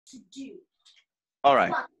All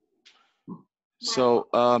right. So,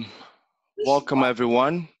 welcome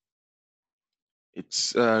everyone.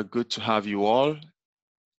 It's good to have you all.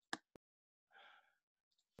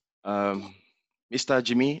 Mr.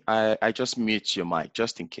 Jimmy, I just mute your mic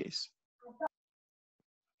just in case.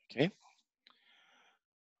 Okay.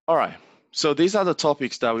 All right. So these are the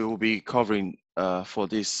topics that we will be covering for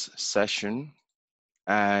this session.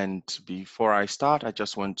 And before I start, I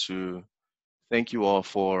just want to thank you all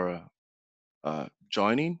for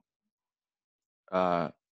joining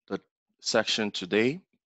the section today.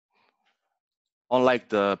 Unlike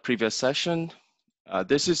the previous session,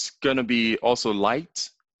 this is going to be also light.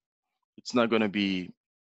 It's not going to be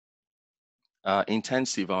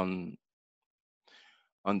intensive on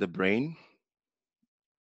the brain,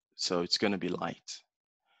 so it's going to be light.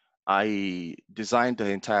 I designed the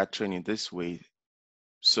entire training this way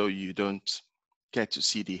so you don't get to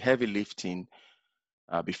see the heavy lifting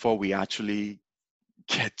before we actually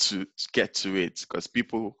get to it, because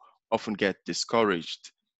people often get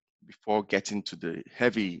discouraged before getting to the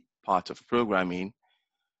heavy part of programming,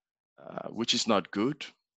 which is not good,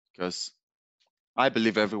 because I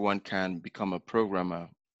believe everyone can become a programmer,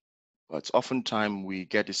 but oftentimes we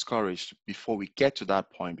get discouraged before we get to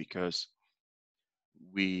that point because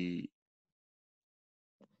we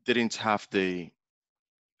didn't have the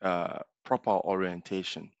proper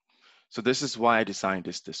orientation. So this is why I designed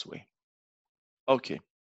this way. Okay,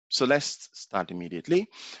 so let's start immediately.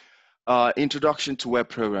 Introduction to web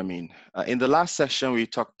programming. In the last session, we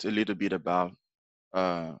talked a little bit about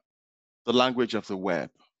the language of the web,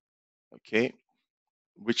 okay,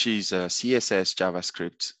 which is CSS,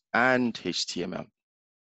 JavaScript, and HTML.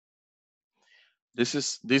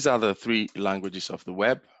 These are the three languages of the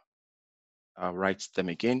web. I'll write them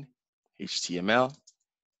again: HTML,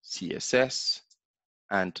 CSS,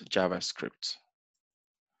 and JavaScript.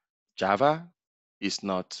 Java is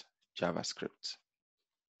not JavaScript.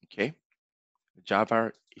 Okay,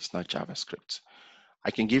 Java is not JavaScript.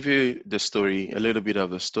 I can give you the story, a little bit of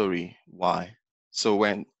the story why. So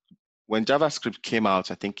when JavaScript came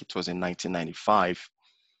out, I think it was in 1995,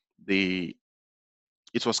 it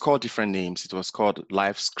was called different names. It was called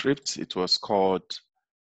LiveScript. It was called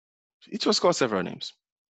several names.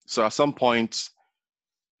 So at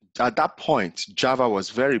that point, Java was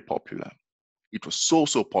very popular. It was so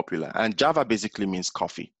popular, and Java basically means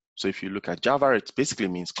coffee. So if you look at Java, it basically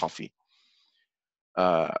means coffee.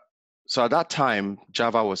 So at that time,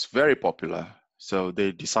 Java was very popular. So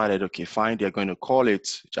they decided, okay, fine, they're going to call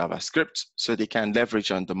it JavaScript so they can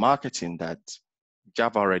leverage on the marketing that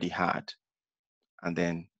Java already had. And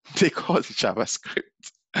then they called it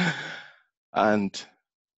JavaScript. And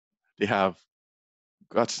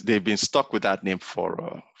they've been stuck with that name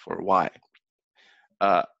for a while.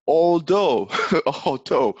 Although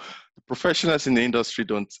the professionals in the industry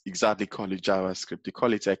don't exactly call it JavaScript, they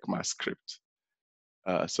call it ECMAScript.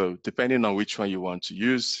 So depending on which one you want to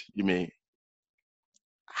use,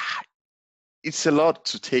 it's a lot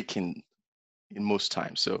to take in most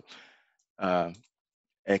times. So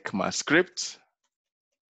ECMAScript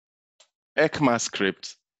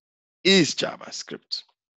is JavaScript.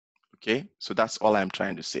 Okay, so that's all I'm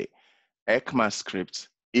trying to say. ECMAScript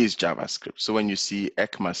is JavaScript. So when you see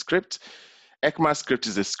ECMAScript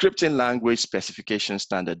is a scripting language specification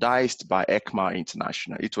standardized by ECMA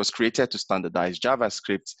International. It was created to standardize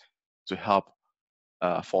JavaScript to help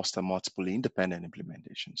foster multiple independent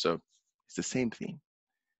implementation. So it's the same thing.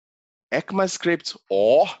 ECMAScript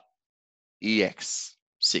or EX6.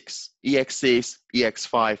 EX6,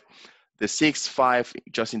 EX5. The 6.5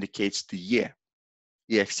 just indicates the year.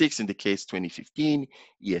 EX6 indicates 2015.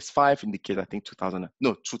 ES5 indicates, I think,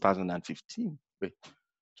 2015. Wait,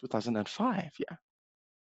 2005, yeah.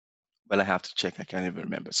 Well, I have to check, I can't even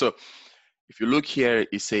remember. So if you look here,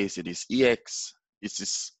 it says it is EX, it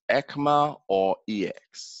is ECMA or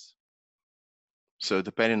EX. So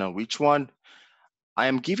depending on which one, I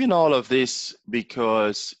am giving all of this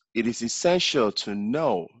because it is essential to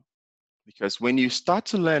know, because when you start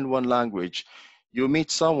to learn one language, you'll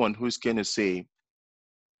meet someone who's going to say,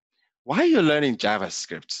 why are you learning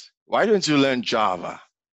JavaScript? Why don't you learn Java?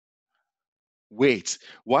 Wait,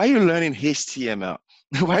 why are you learning HTML?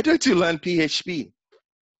 Why don't you learn PHP?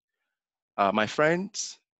 My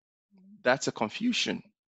friends, that's a confusion.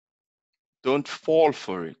 Don't fall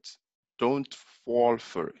for it. Don't fall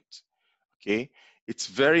for it. Okay? It's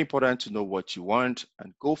very important to know what you want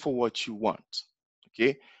and go for what you want.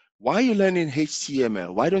 Okay? Why are you learning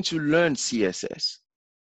HTML? Why don't you learn CSS?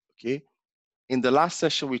 Okay? In the last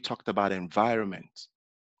session, we talked about environment.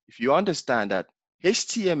 If you understand that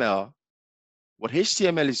HTML what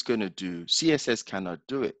HTML is going to do, CSS cannot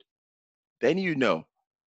do it. Then you know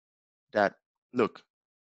that, look,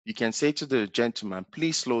 you can say to the gentleman,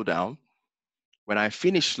 please slow down. When I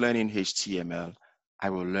finish learning HTML, I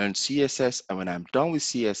will learn CSS. And when I'm done with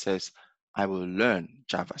CSS, I will learn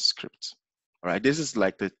JavaScript. All right, this is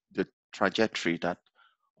like the trajectory that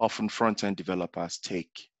often front-end developers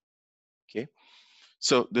take. Okay,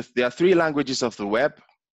 so there are three languages of the web: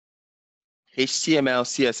 HTML,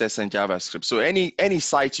 CSS, and JavaScript. So any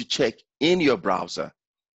site you check in your browser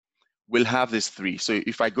will have these three. So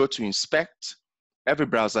if I go to inspect, every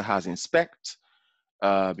browser has inspect.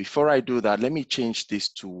 Before I do that, let me change this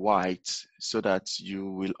to white so that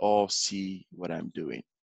you will all see what I'm doing.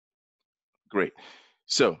 Great.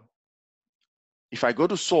 So if I go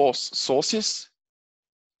to sources,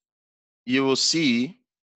 you will see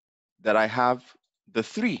that I have the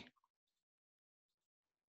three.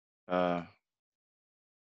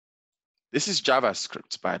 This is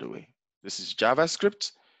JavaScript, by the way. This is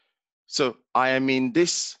JavaScript. So I am in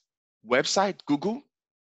this website, Google.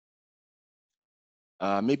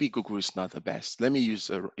 Maybe Google is not the best. Let me use,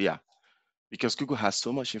 yeah, because Google has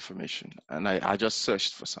so much information and I just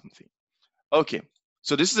searched for something. Okay,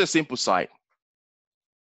 so this is a simple site.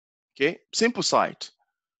 Okay, simple site.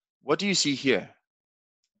 What do you see here?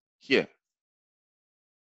 Here,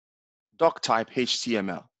 doc type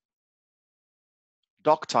HTML.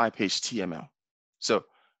 Doc type HTML. So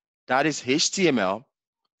that is HTML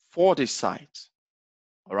for this site.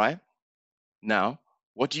 All right. Now,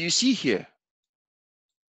 what do you see here?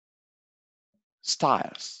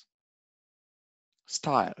 Styles.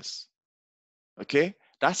 Styles. Okay,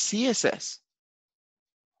 that's CSS.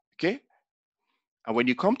 Okay, and when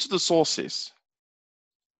you come to the sources,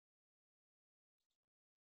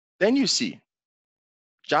 then you see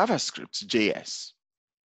JavaScript, JS.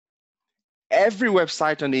 Every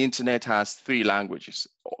website on the internet has three languages,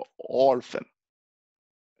 all of them.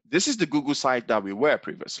 This is the Google site that we were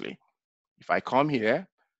previously. If I come here,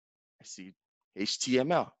 I see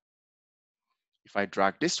HTML. If I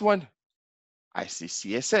drag this one, I see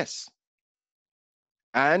CSS.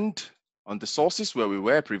 And on the sources where we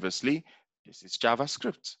were previously, this is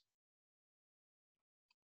JavaScript.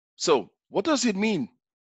 So what does it mean?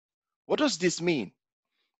 What does this mean?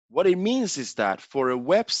 What it means is that for a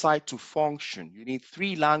website to function, you need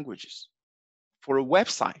three languages. For a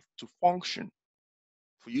website to function,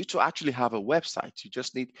 for you to actually have a website, you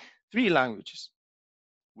just need three languages.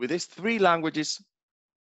 With these three languages,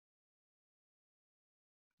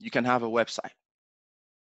 you can have a website.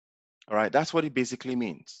 All right, that's what it basically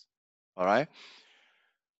means. All right.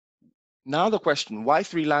 Now the question, why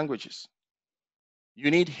three languages?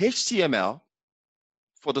 You need HTML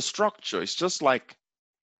for the structure. It's just like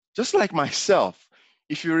myself.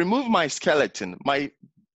 If you remove my skeleton, my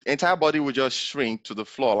entire body would just shrink to the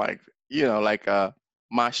floor, like a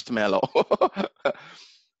marshmallow.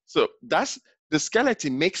 So that's the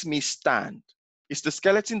skeleton makes me stand. It's the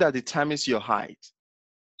skeleton that determines your height.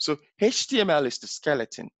 So HTML is the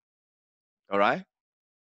skeleton. All right.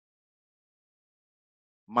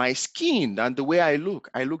 My skin and the way I look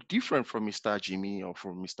different from Mr. Jimmy or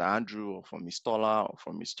from Mr. Andrew or from Miss Tola or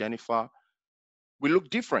from Miss Jennifer. We look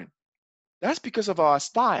different. That's because of our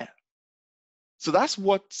style. So that's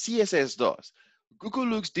what CSS does. Google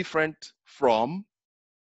looks different from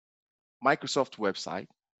Microsoft website.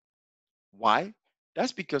 Why?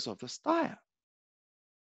 That's because of the style.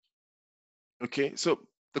 Okay, so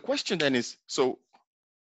the question then is, so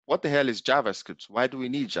what the hell is JavaScript? Why do we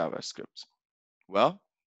need JavaScript? Well,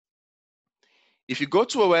 if you go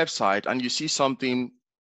to a website and you see something,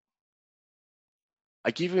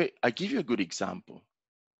 I give you a good example,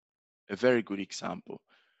 a very good example.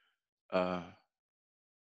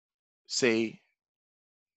 Say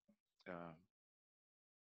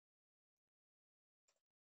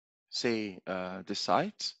the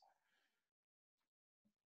site.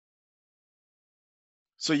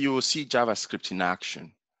 So you will see JavaScript in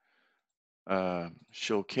action.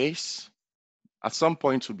 Showcase. At some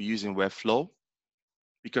point, we'll be using Webflow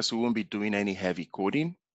because we won't be doing any heavy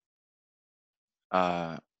coding.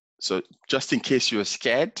 So just in case you're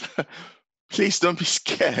scared, please don't be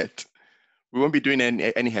scared. We won't be doing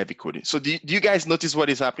any heavy coding. So do you guys notice what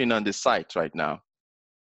is happening on this site right now?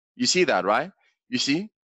 You see that, right? You see,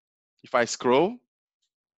 if I scroll,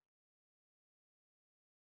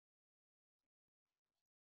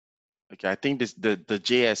 okay, I think the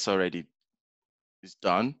JS already is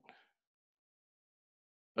done.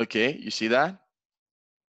 Okay, you see that?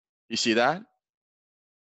 You see that?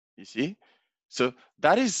 You see? So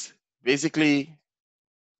that is basically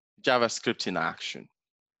JavaScript in action.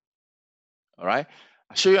 All right.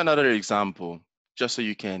 I'll show you another example. just so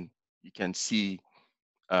you can see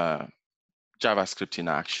JavaScript in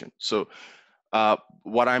action. So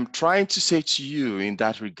what I'm trying to say to you in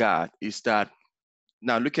that regard is that,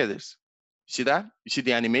 now look at this. See that? You see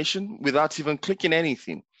the animation without even clicking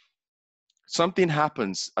anything. Something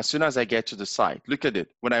happens as soon as I get to the site. Look at it.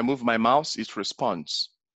 When I move my mouse, it responds.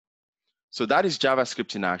 So that is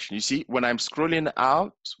JavaScript in action. You see, when I'm scrolling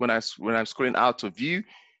out, when I'm scrolling out of view,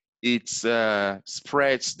 it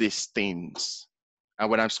spreads these things. And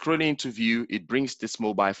when I'm scrolling into view, it brings this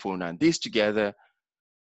mobile phone and this together.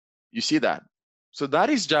 You see that? So that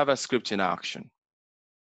is JavaScript in action.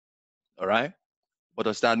 All right. What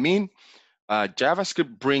does that mean?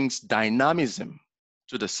 JavaScript brings dynamism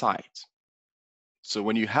to the site. So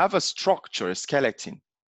when you have a structure, a skeleton,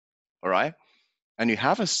 all right, and you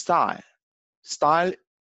have a style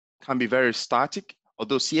can be very static,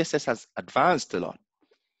 although CSS has advanced a lot.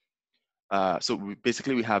 So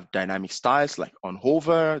basically we have dynamic styles like on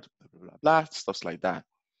hover, blah, blah, blah, stuff like that.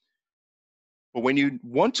 But when you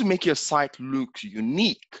want to make your site look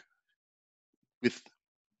unique with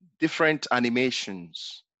different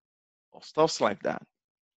animations or stuff like that,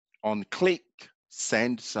 on click,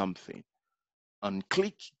 send something. On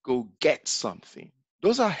click, go get something.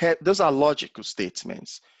 Those are logical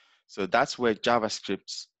statements. So that's where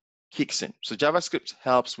JavaScript kicks in. So JavaScript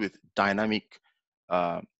helps with dynamic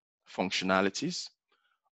functionalities,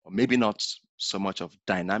 or maybe not so much of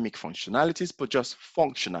dynamic functionalities, but just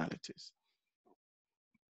functionalities.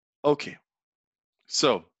 Okay,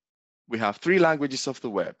 so we have 3 languages of the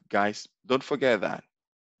web, guys. Don't forget that.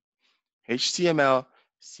 HTML,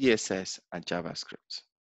 CSS, and JavaScript.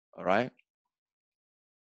 All right.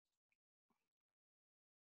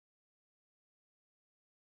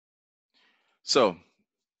 So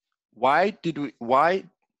why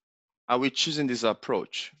are we choosing this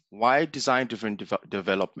approach? Why design-driven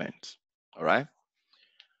development? All right.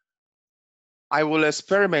 I will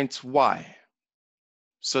experiment why,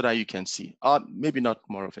 so that you can see. Maybe not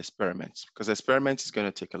more of experiments, because experiments is going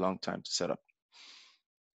to take a long time to set up.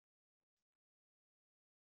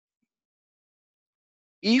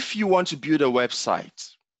 If you want to build a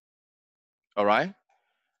website, all right,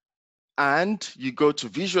 and you go to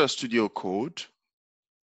Visual Studio Code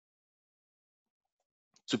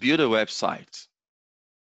to build a website,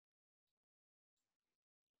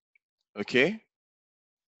 okay?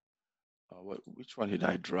 Which one did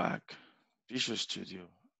I drag? Visual Studio,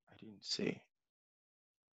 I didn't say.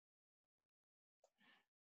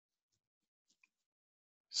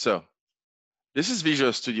 So this is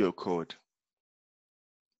Visual Studio Code.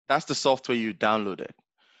 That's the software you downloaded.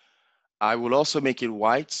 I will also make it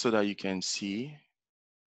white so that you can see.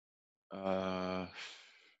 I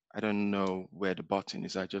don't know where the button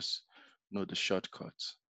is. I just know the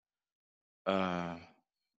shortcuts. And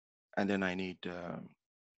then I need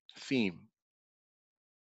theme.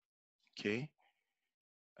 Okay.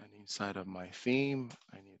 And inside of my theme,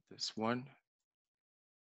 I need this one.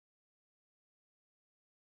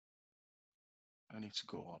 I need to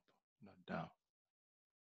go up, not down.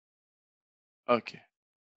 Okay.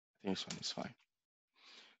 I think this one is fine.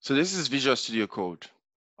 So this is Visual Studio Code.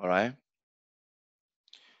 All right.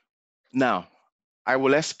 Now, I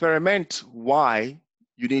will experiment why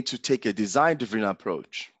you need to take a design-driven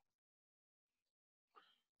approach.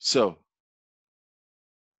 So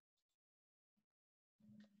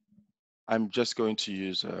I'm just going to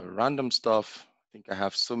use random stuff. I think I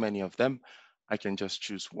have so many of them. I can just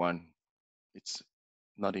choose one. It's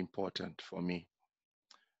not important for me.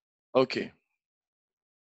 Okay.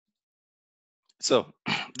 So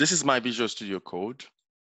this is my Visual Studio Code.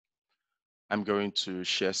 I'm going to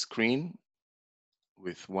share screen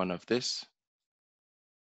with one of this.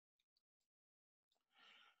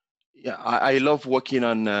 Yeah, I love working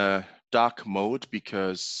on dark mode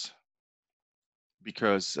because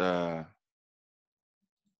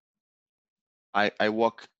I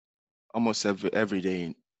work almost every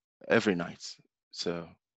day, every night. So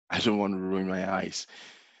I don't want to ruin my eyes.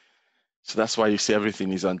 So that's why you see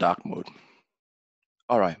everything is on dark mode.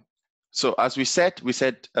 All right. So as we said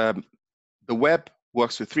the web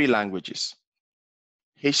works with 3 languages: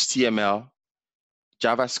 HTML,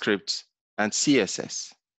 JavaScript, and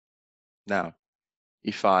CSS. Now,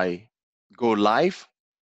 if I go live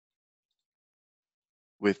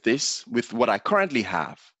with this, with what I currently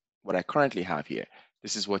have here,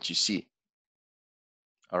 this is what you see.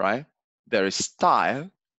 All right. There is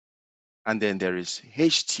style, and then there is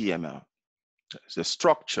HTML. It's the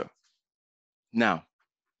structure. Now,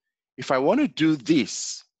 if I want to do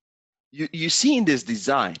this, you see in this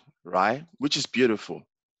design, right, which is beautiful.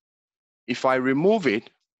 If I remove it,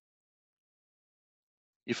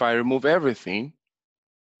 if I remove everything,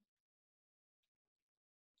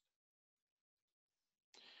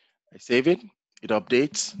 I save it, it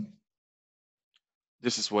updates.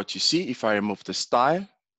 This is what you see if I remove the style.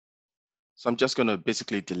 So I'm just going to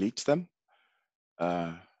basically delete them.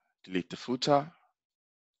 Delete the footer.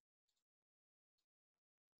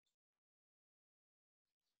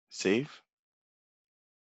 Save.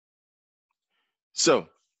 So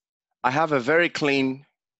I have a very clean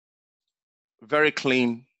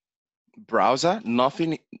browser,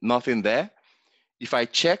 nothing there. If I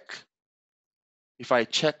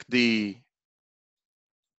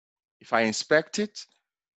inspect it,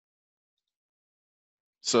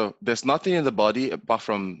 so there's nothing in the body apart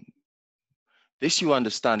from this, you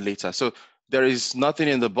understand later. So there is nothing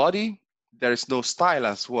in the body, there is no style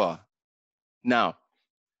as well. Now,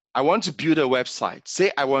 I want to build a website.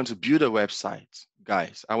 Say I want to build a website,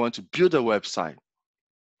 guys. I want to build a website.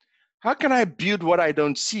 How can I build what I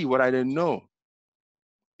don't see, what I don't know?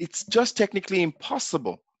 It's just technically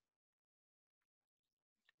impossible.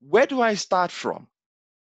 Where do I start from?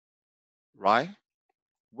 Right?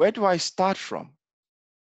 Where do I start from?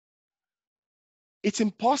 It's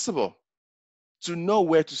impossible to know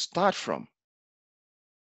where to start from.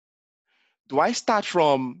 Do I start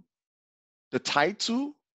from the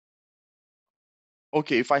title?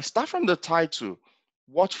 Okay, if I start from the title,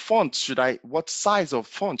 what size of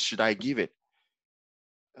font should I give it?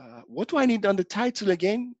 What do I need on the title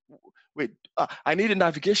again? Wait, I need a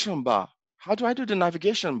navigation bar. How do I do the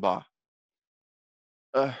navigation bar?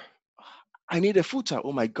 I need a footer.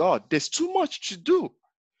 Oh my God, there's too much to do.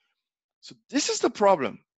 So this is the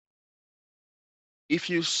problem. If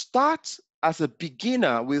you start as a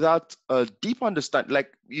beginner without a deep understanding,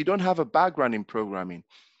 like you don't have a background in programming,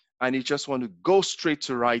 and you just want to go straight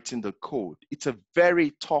to writing the code, it's a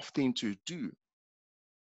very tough thing to do.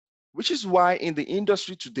 Which is why in the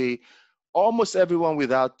industry today, almost everyone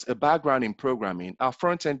without a background in programming are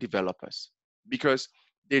front-end developers, because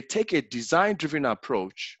they take a design-driven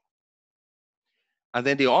approach and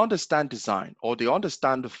then they understand design, or they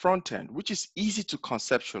understand the front end, which is easy to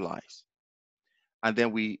conceptualize. And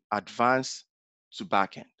then we advance to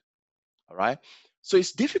back end, all right? So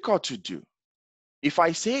it's difficult to do.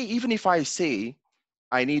 Even if I say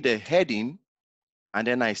I need a heading, and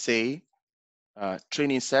then I say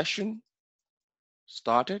training session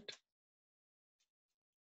started,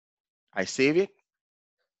 I save it.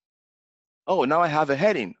 Oh, now I have a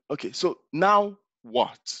heading. Okay, so now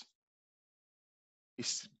what?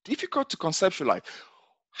 It's difficult to conceptualize.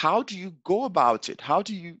 How do you go about it? How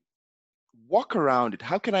do you walk around it?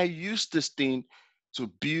 How can I use this thing to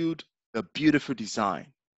build a beautiful design?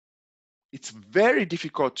 It's very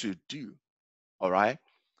difficult to do, all right?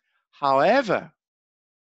 However,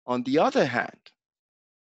 on the other hand,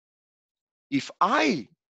 if I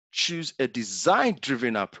choose a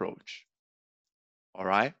design-driven approach, all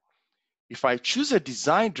right? If I choose a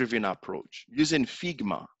design-driven approach using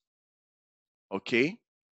Figma, okay,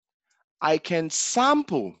 I can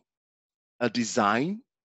sample a design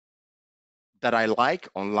that I like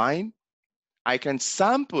online. I can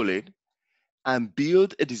sample it and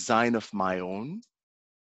build a design of my own.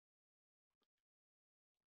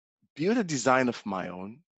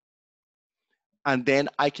 And then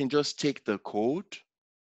I can just take the code.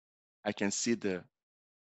 I can see the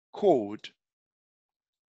code,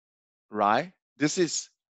 right? This is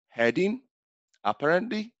heading,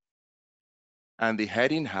 apparently, and the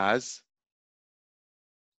heading has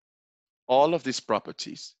all of these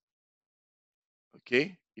properties,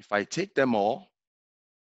 okay? If I take them all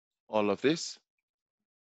of this,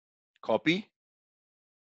 copy,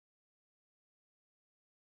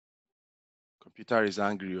 computer is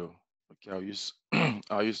angry, oh. Okay,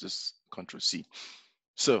 I'll use this Control-C.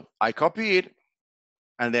 So I copy it,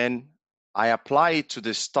 and then I apply it to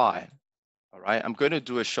the style, all right? I'm going to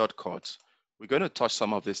do a shortcut. We're going to touch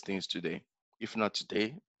some of these things today, if not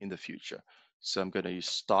today, in the future. So I'm going to use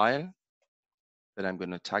style, then I'm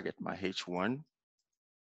going to target my H1.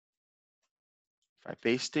 If I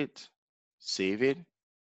paste it, save it.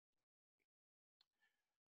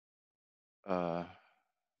 What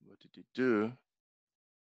did it do?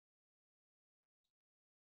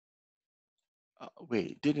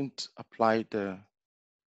 Wait, it didn't apply the,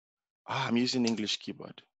 I'm using English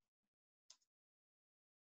keyboard.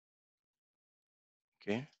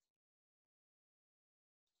 Okay.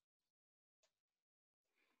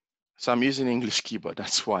 So I'm using English keyboard,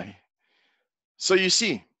 that's why. So you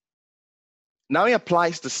see, now it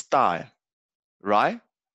applies the style, right?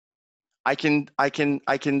 I can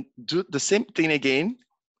do the same thing again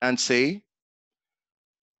and say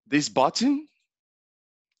this button,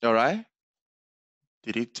 all right?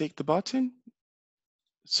 Did it take the button?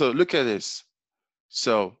 So look at this.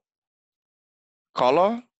 So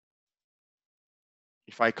color,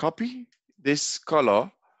 if I copy this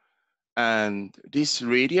color and this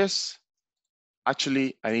radius,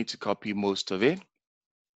 actually, I need to copy most of it.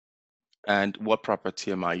 And what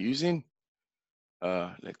property am I using?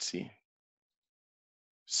 Let's see.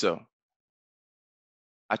 So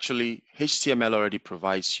actually, HTML already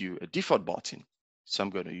provides you a default button. So I'm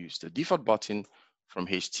going to use the default button from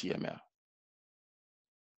HTML.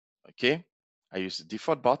 Okay, I use the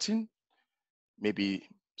default button, maybe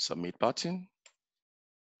submit button.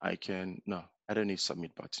 I don't need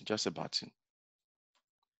submit button, just a button.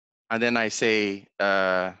 And then I say,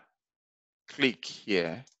 click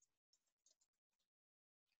here.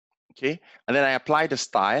 Okay, and then I apply the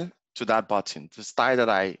style to that button. The style that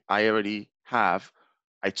I already have,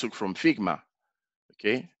 I took from Figma.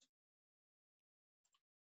 Okay.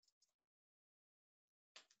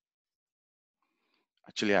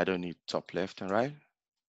 Actually, I don't need top left and right.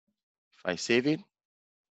 If I save it,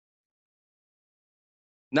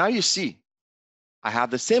 now you see I have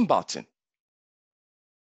the same button.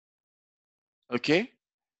 Okay,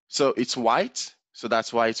 so it's white, so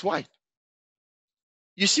that's why it's white.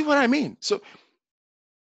 You see what I mean? So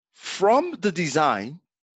from the design,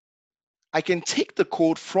 I can take the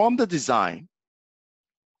code from the design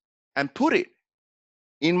and put it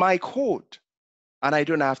in my code, and I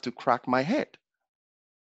don't have to crack my head.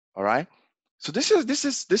 All right. So this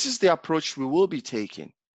is the approach we will be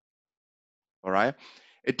taking. All right.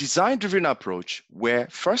 A design-driven approach where,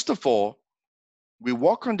 first of all, we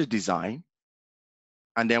work on the design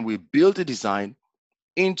and then we build the design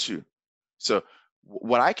into. So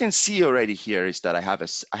what I can see already here is that I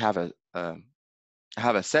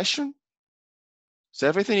have a session. So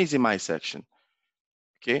everything is in my section.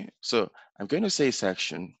 Okay. So I'm going to say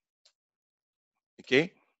section.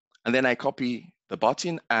 Okay. And then I copy the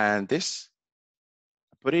button and this,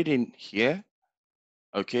 put it in here.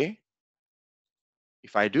 Okay.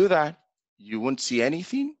 If I do that, you won't see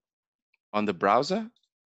anything on the browser.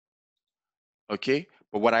 Okay.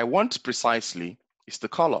 But what I want precisely is the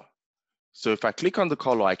color. So if I click on the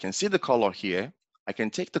color, I can see the color here. I can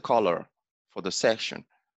take the color for the section.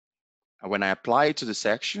 And when I apply it to the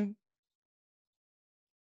section,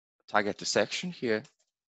 target the section here.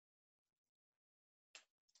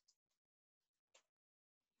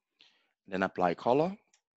 Then apply color.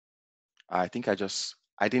 I think I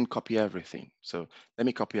didn't copy everything. So let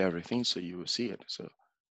me copy everything so you will see it. So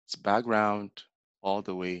it's background all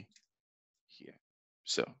the way here.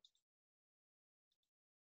 So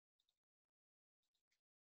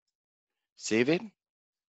save it.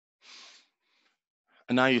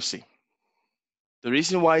 And now you see. The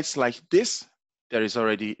reason why it's like this, there's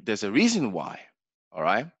a reason why, all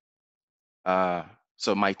right?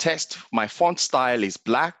 So my font style is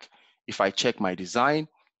black. If I check my design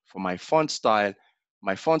for my font style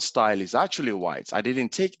is actually white. I didn't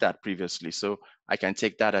take that previously, so I can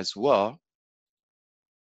take that as well.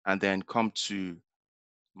 And then come to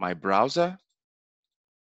my browser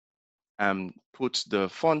and put the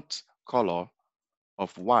font color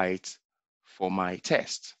of white for my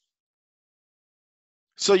test.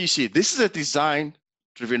 So you see, this is a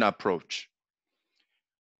design-driven approach.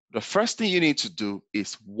 The first thing you need to do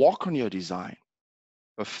is work on your design,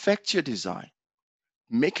 perfect your design,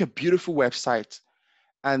 make a beautiful website,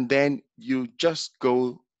 and then you just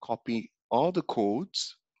go copy all the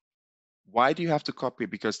codes. Why do you have to copy?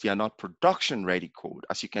 Because they are not production-ready code.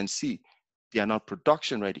 As you can see, they are not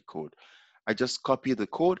production-ready code. I just copy the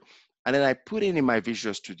code, and then I put it in my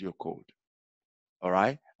Visual Studio Code. All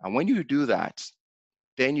right? And when you do that,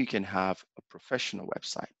 then you can have a professional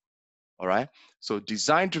website. All right? So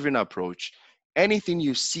design-driven approach, anything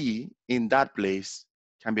you see in that place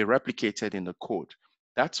can be replicated in the code.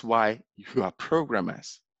 That's why you are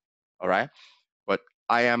programmers. All right? But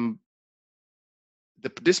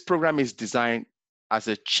this program is designed as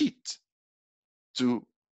a cheat to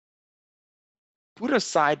put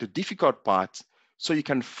aside the difficult part so you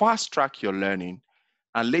can fast track your learning,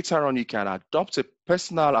 and later on you can adopt a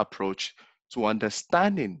personal approach to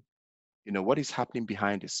understanding what is happening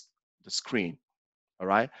behind the screen. All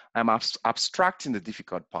right, I'm abstracting the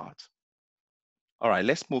difficult part. All right,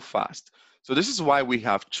 let's move fast. So this is why we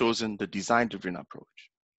have chosen the design-driven approach.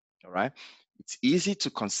 All right, it's easy to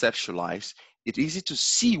conceptualize. It's easy to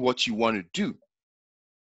see what you want to do.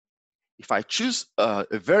 If I choose a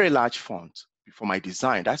very large font for my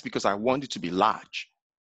design, that's because I want it to be large.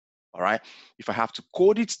 All right. If I have to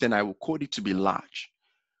code it, then I will code it to be large.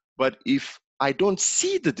 But if I don't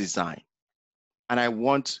see the design and I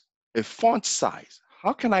want a font size,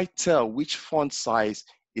 how can I tell which font size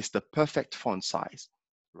is the perfect font size,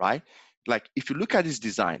 right? Like if you look at this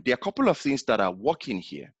design, there are a couple of things that are working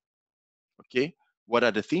here. Okay. what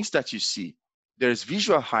are the things that you see? There is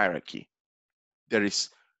visual hierarchy. There is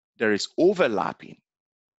overlapping,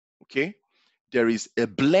 okay? There is a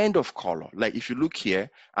blend of color. Like if you look here,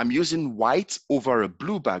 I'm using white over a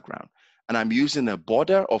blue background, and I'm using a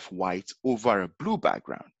border of white over a blue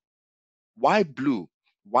background. Why blue?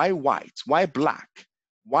 Why white? Why black?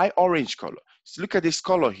 Why orange color? So look at this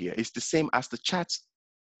color here. It's the same as the chat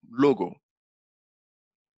logo.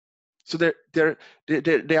 So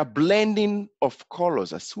they are blending of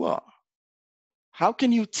colors as well. How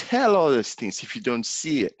can you tell all these things if you don't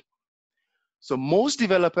see it? So most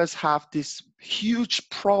developers have this huge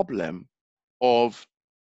problem of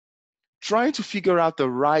trying to figure out the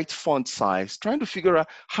right font size, trying to figure out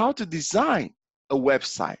how to design a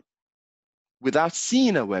website without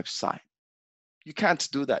seeing a website. You can't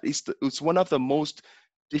do that. It's one of the most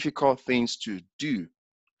difficult things to do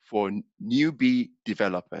for newbie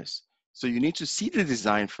developers. So you need to see the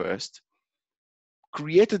design first,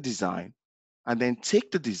 create a design, and then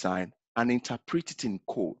take the design and interpret it in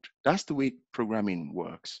code. That's the way programming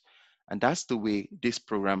works. And that's the way this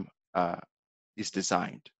program is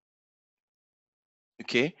designed.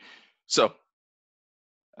 Okay, so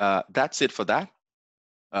that's it for that.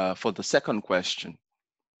 For the second question.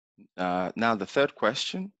 Now the third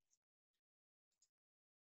question.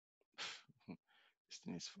 This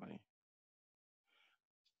thing is funny.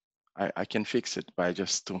 I can fix it, but I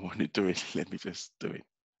just don't want to do it. Let me just do it.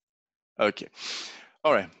 Okay.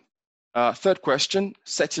 All right. Third question,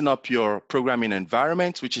 setting up your programming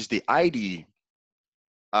environment, which is the IDE.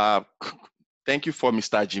 Thank you for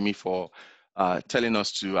Mr. Jimmy for telling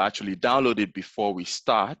us to actually download it before we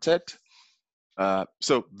started.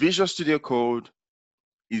 So Visual Studio Code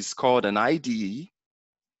is called an IDE.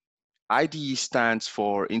 IDE stands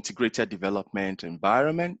for Integrated Development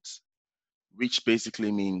Environment, which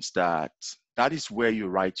basically means that that is where you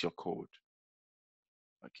write your code.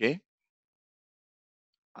 Okay?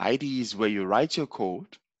 IDE is where you write your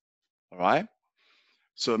code. All right?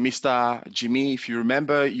 So Mr. Jimmy, if you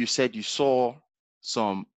remember, you said you saw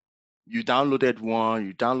some, you downloaded one,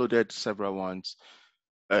 you downloaded several ones,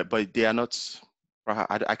 but they are not,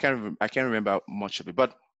 I can't remember much of it.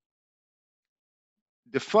 But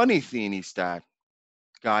the funny thing is that,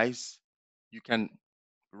 guys, you can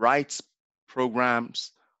write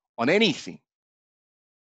programs on anything,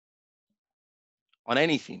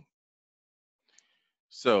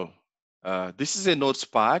 So this is a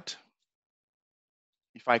notepad.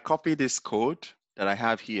 If I copy this code that I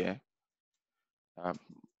have here,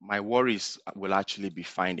 my worries will actually be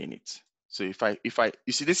finding it. So you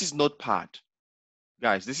see, this is Notepad,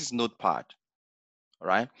 guys. This is Notepad. All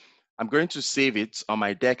right. I'm going to save it on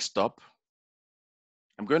my desktop.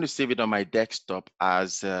 I'm going to save it on my desktop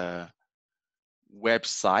as a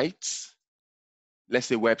website. Let's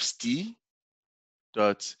say webst.html.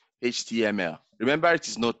 Remember, it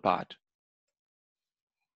is Notepad.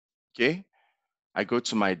 Okay. I go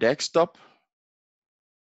to my desktop.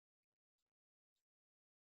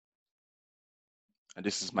 And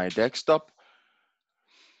this is my desktop.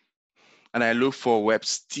 And I look for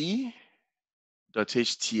webst.html.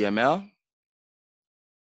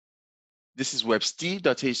 This is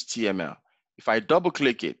webst.html. If I double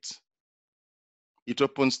click it, it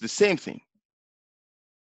opens the same thing.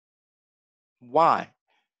 Why?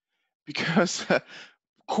 Because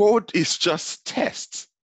code is just tests.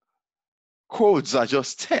 Codes are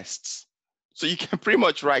just tests. So you can pretty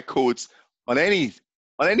much write codes on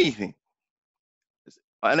anything,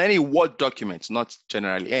 on any Word document, not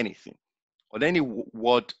generally anything, on any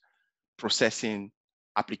word processing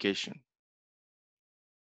application.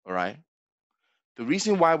 All right. The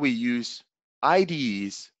reason why we use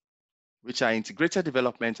IDEs, which are integrated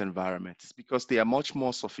development environments, is because they are much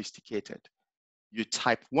more sophisticated. You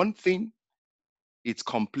type one thing, it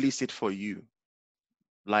completes it for you.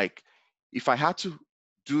 Like if I had to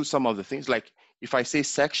do some of the things, like if I say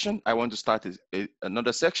section, I want to start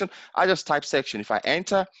another section, I just type section. If I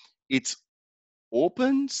enter, it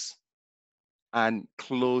opens and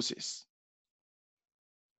closes.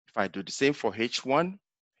 If I do the same for H1,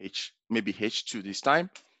 maybe H2 this time,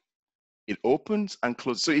 it opens and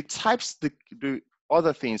closes. So it types the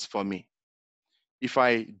other things for me. If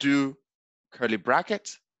I do curly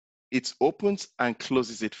bracket, it opens and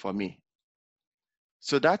closes it for me.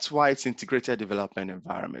 So that's why it's integrated development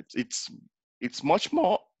environment. It's much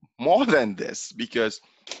more than this, because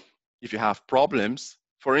if you have problems,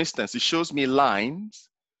 for instance, it shows me lines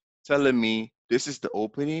telling me this is the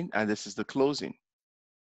opening and this is the closing.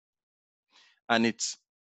 And it's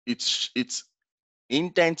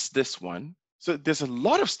indents this one. So there's a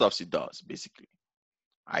lot of stuff it does, basically.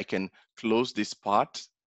 I can close this part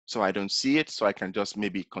so I don't see it, so I can just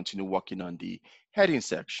maybe continue working on the heading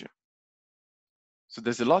section. So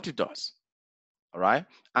there's a lot it does, all right?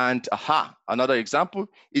 And another example,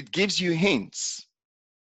 it gives you hints.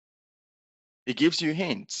 It gives you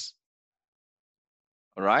hints,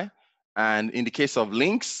 all right? And in the case of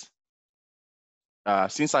links,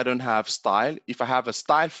 since I don't have style, if I have a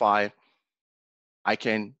style file, I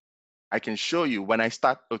can show you when I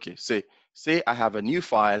start. Okay, say I have a new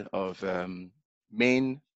file of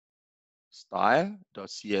main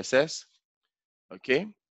style.css. Okay,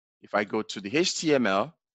 if I go to the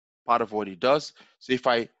HTML, part of what it does, so if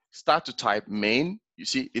I start to type main, you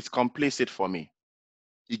see it's complicit for me.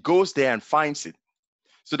 It goes there and finds it.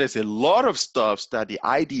 So there's a lot of stuff that the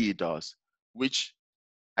IDE does, which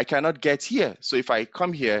I cannot get here. So if I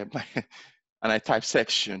come here and I type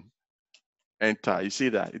section, enter, you see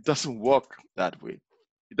that it doesn't work that way.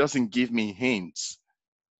 It doesn't give me hints.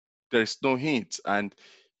 There's no hint. And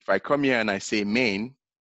if I come here and I say main,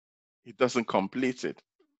 it doesn't complete it.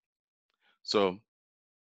 So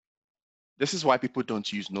this is why people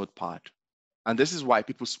don't use Notepad. And this is why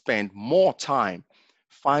people spend more time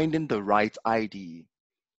finding the right IDE.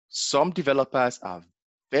 Some developers are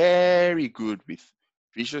very good with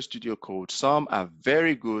Visual Studio Code. Some are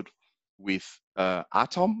very good with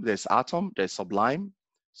Atom. There's Atom, there's Sublime.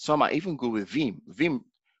 Some are even good with Vim. Vim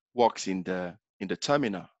works in the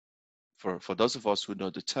terminal. For those of us who know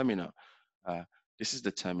the terminal, this is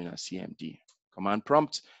the terminal, CMD, command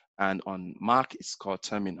prompt, and on Mac it's called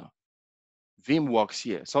terminal. Vim works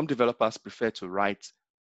here. Some developers prefer to write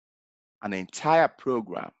an entire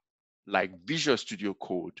program like Visual Studio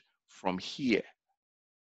Code from here.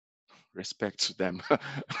 Respect to them.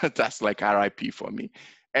 That's like RIP for me.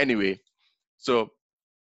 Anyway, so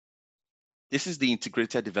this is the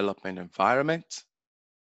integrated development environment.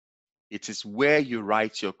 It is where you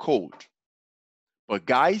write your code. But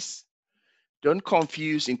guys, don't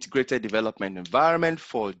confuse integrated development environment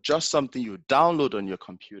for just something you download on your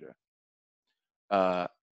computer.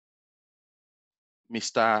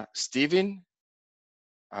 Mr. Steven,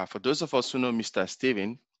 for those of us who know Mr.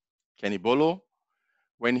 Steven Kenibolo,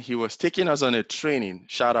 when he was taking us on a training,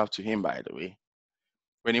 shout out to him, by the way.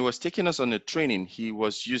 When he was taking us on a training, he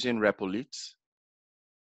was using Repolit,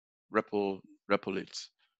 repo.it.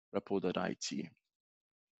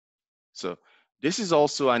 So this is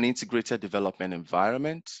also an integrated development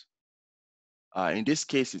environment. In this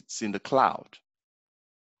case, it's in the cloud.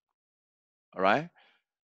 All right.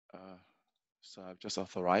 So I've just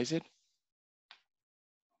authorized it.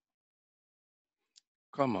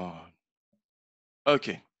 Come on.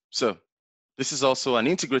 Okay. So this is also an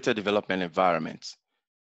integrated development environment,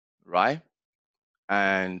 right?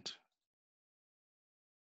 And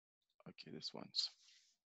okay, this one's.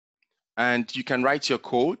 And you can write your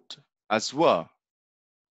code as well.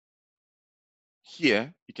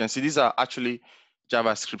 Here, you can see these are actually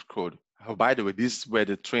JavaScript code. Oh, by the way, this is where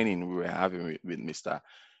the training we were having with Mr.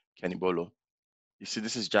 Kenibolo. You see,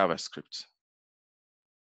 this is JavaScript.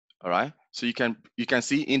 All right. So you can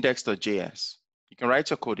see index.js. You can write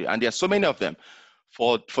your code here, and there are so many of them.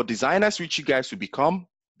 For designers, which you guys will become,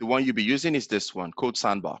 the one you'll be using is this one, Code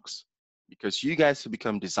Sandbox, because you guys will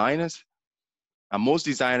become designers, and most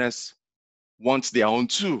designers want their own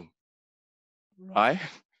too, right?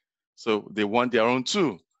 So they want their own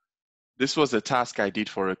too. This was a task I did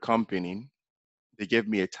for a company. They gave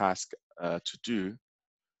me a task to do,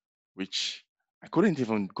 which I couldn't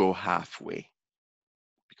even go halfway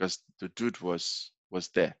because the dude was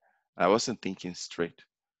there. I wasn't thinking straight.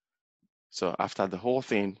 So after the whole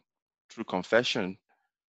thing, through confession,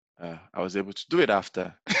 I was able to do it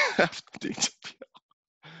after, after the interview.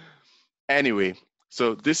 Anyway,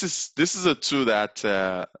 so this is a tool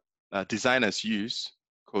that designers use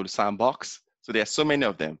called Sandbox. So there are so many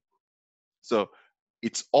of them. So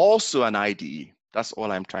it's also an IDE. That's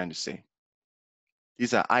all I'm trying to say.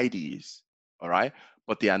 These are IDEs, all right?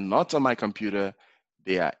 But they are not on my computer.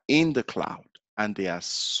 They are in the cloud, and there are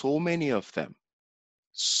so many of them.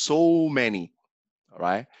 So many, all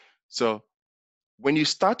right? So when you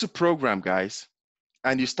start to program, guys,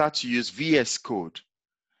 and you start to use VS Code,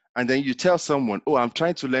 and then you tell someone, oh, I'm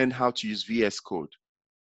trying to learn how to use VS Code.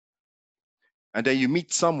 And then you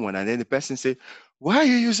meet someone, and then the person say, why are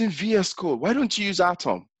you using VS Code? Why don't you use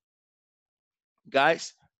Atom?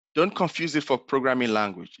 Guys, don't confuse it for programming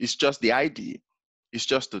language. It's just the idea. It's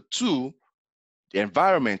just the tool, the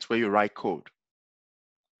environment where you write code.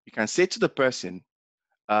 You can say to the person,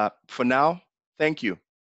 for now, thank you.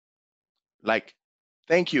 Like,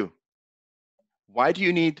 thank you. Why do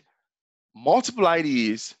you need multiple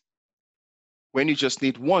IDEs when you just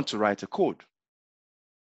need one to write a code,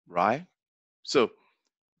 right? So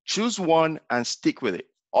Choose one and stick with it.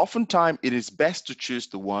 Oftentimes, it is best to choose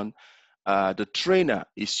the one the trainer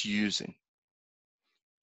is using.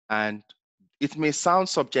 And it may sound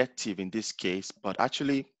subjective in this case, but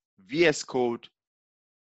actually VS Code,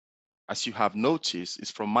 as you have noticed,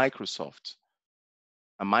 is from Microsoft.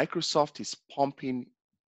 And Microsoft is pumping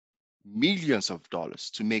millions of dollars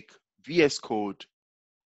to make VS Code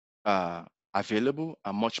available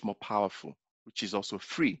and much more powerful, which is also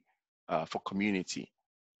free for community.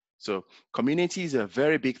 So community is a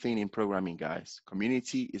very big thing in programming, guys.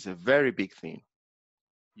 Community is a very big thing.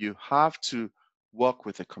 You have to work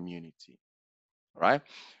with a community, all right?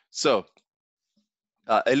 So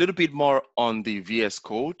a little bit more on the VS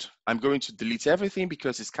Code. I'm going to delete everything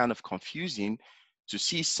because it's kind of confusing to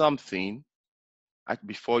see something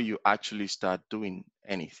before you actually start doing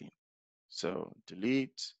anything. So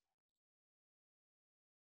delete,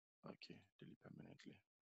 okay, delete permanently,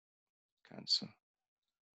 cancel.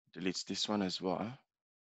 Delete this one as well.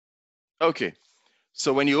 Okay,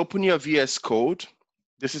 so when you open your VS Code,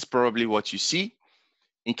 this is probably what you see.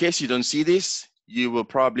 In case you don't see this, you will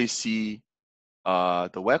probably see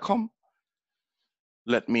the welcome.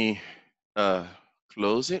 Let me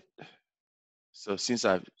close it. So since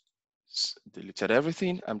I've deleted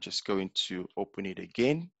everything, I'm just going to open it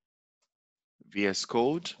again. VS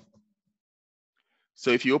Code. So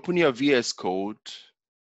if you open your VS Code,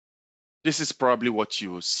 this is probably what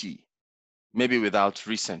you will see, maybe without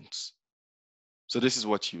recent. So this is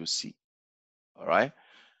what you will see, all right?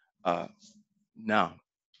 Now,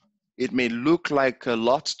 it may look like a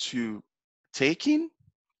lot to take in,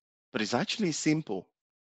 but it's actually simple,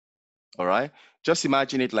 all right? Just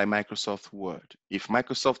imagine it like Microsoft Word. If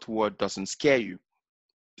Microsoft Word doesn't scare you,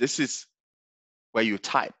 this is where you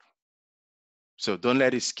type. So don't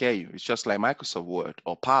let it scare you. It's just like Microsoft Word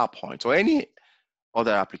or PowerPoint or any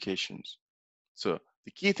other applications. So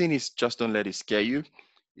the key thing is just don't let it scare you.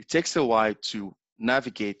 It takes a while to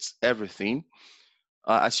navigate everything.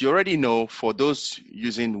 As you already know, for those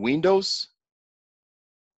using Windows,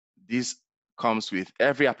 this comes with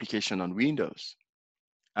every application on Windows.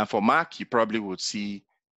 And for Mac, you probably would see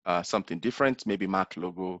something different, maybe Mac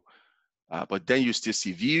logo, but then you still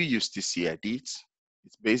see view, you still see edit.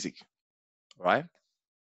 It's basic, right?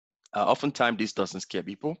 Oftentimes, this doesn't scare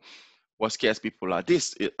people. What scares people are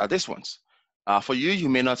these ones. For you, you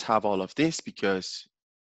may not have all of this because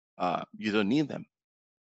you don't need them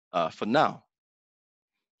for now.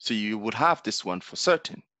 So you would have this one for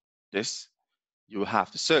certain. This, you will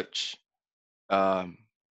have to search.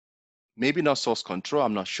 Maybe not source control,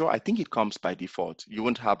 I'm not sure. I think it comes by default. You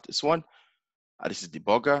won't have this one. This is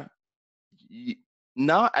debugger.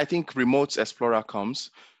 Now I think Remote Explorer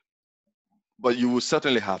comes, but you will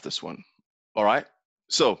certainly have this one. All right.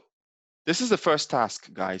 So this is the first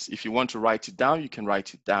task, guys. If you want to write it down, you can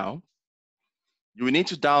write it down. You will need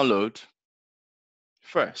to download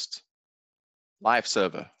first Live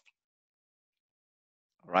Server.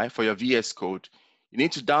 All right. For your VS Code, you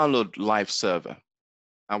need to download Live Server.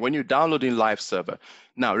 And when you're downloading Live Server,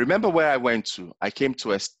 now remember where I went to. I came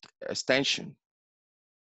to extension.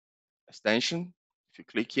 Extension. If you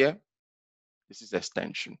click here, this is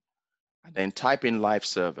extension. And then type in Live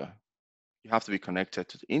Server. You have to be connected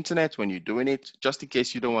to the internet when you're doing it. Just in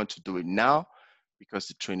case you don't want to do it now, because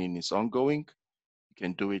the training is ongoing, you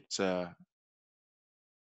can do it.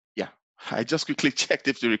 Yeah, I just quickly checked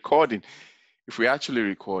if we're actually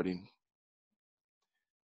recording.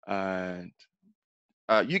 And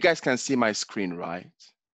you guys can see my screen, right?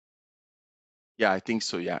 Yeah, I think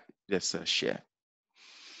so. Yeah, let's share.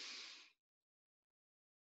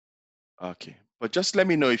 Okay, but just let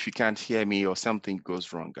me know if you can't hear me or something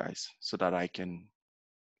goes wrong, guys, so that I can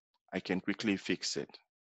quickly fix it.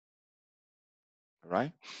 All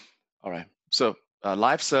right. All right. So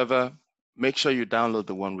Live Server, make sure you download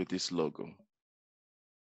the one with this logo.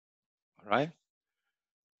 All right.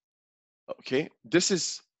 Okay. This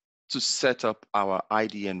is to set up our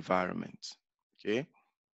IDE environment. Okay.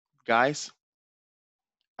 Guys,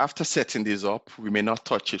 after setting this up, we may not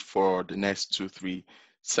touch it for the next 2-3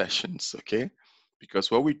 sessions. Okay.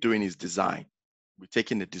 Because what we're doing is design. We're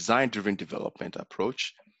taking a design-driven development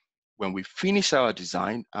approach. When we finish our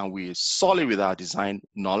design and we're solid with our design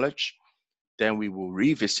knowledge, then we will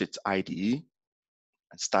revisit IDE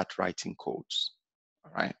and start writing codes.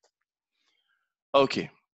 All right. Okay.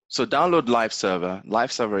 So download Live Server.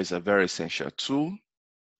 Live Server is a very essential tool.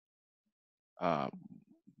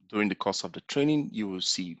 During the course of the training, you will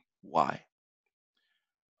see why.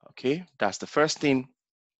 Okay, that's the first thing.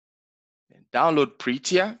 Then download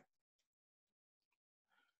Prettier.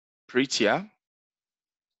 Prettier.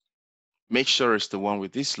 Make sure it's the one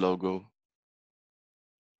with this logo.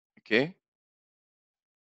 Okay,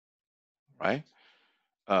 right?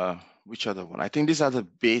 Which other one? I think these are the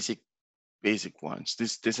basic ones.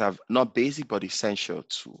 These are not basic but essential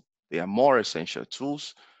too. They are more essential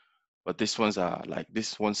tools, but these ones are like,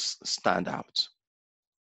 these ones stand out.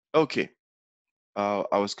 Okay, I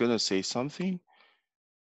was gonna say something.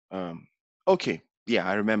 Okay, yeah,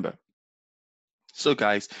 I remember. So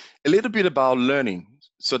guys, a little bit about learning,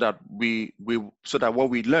 so that what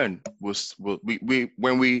we learn will we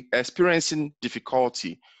when we experiencing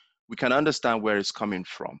difficulty, we can understand where it's coming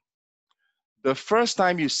from. The first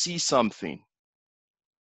time you see something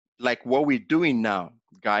like what we're doing now,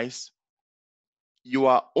 guys, you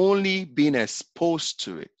are only being exposed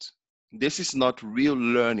to it. This is not real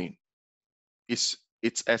learning. It's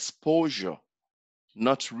exposure,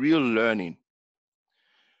 not real learning.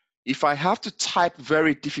 If I have to type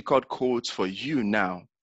very difficult codes for you now,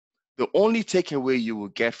 the only takeaway you will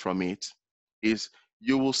get from it is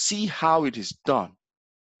you will see how it is done,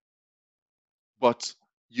 but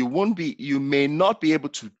you may not be able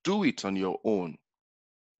to do it on your own.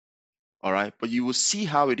 All right, but you will see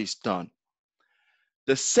how it is done.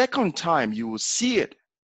 The second time you will see it,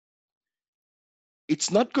 it's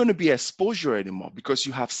not going to be exposure anymore because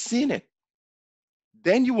you have seen it.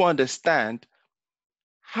 Then you understand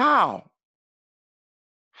how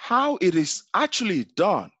it is actually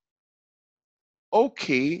done.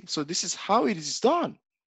 Okay, so this is how it is done.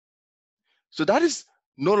 So that is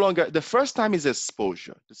no longer, the first time is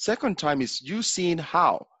exposure. The second time is you seeing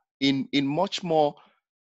how in much more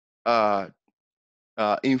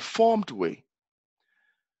informed way.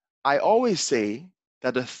 I always say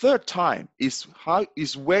that the third time is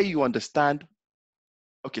where you understand.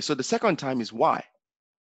 Okay, so the second time is why.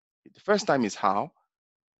 The first time is how.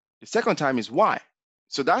 The second time is why.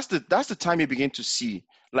 So that's the time you begin to see,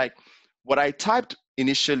 like what I typed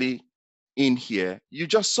initially in here, you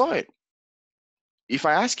just saw it. If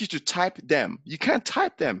I ask you to type them, you can't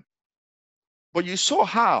type them, but you saw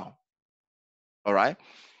how. All right.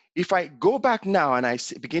 If I go back now and I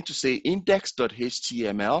begin to say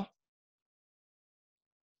index.html,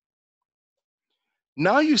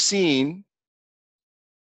 now you're seeing,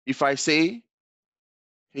 if I say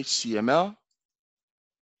HTML,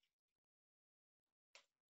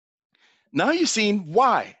 now you're seeing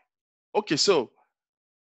why. Okay, so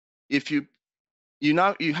if you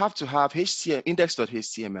have to have HTML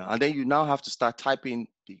index.html, and then you now have to start typing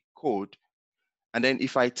the code. And then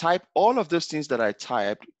if I type all of those things that I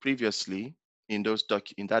typed previously in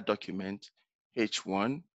that document,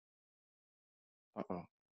 H1,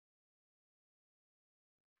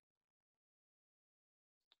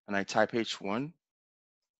 and I type H1,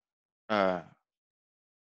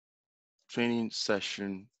 training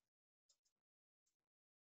session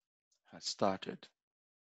has started.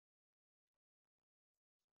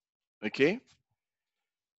 Okay.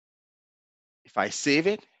 If I save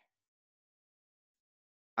it,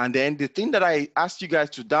 and then the thing that I asked you guys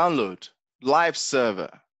to download, live server.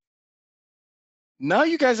 Now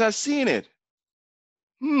you guys are seeing it.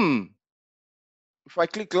 If I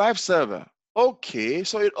click live server, okay,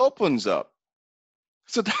 so it opens up.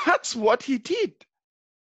 So that's what he did.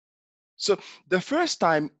 So the first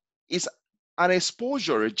time is an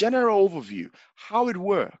exposure, a general overview, how it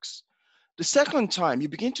works. The second time, you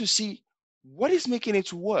begin to see what is making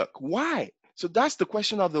it work. Why? So that's the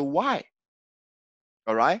question of the why.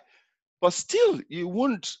 All right. But still, you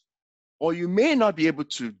won't, or you may not be able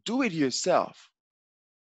to do it yourself.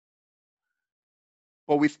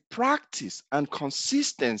 But with practice and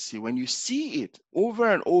consistency, when you see it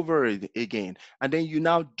over and over again, and then you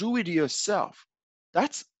now do it yourself,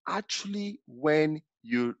 that's actually when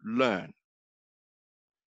you learn.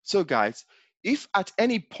 So guys, if at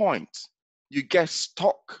any point you get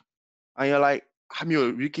stuck and you're like, I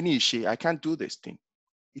can't do this thing,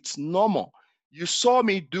 it's normal. You saw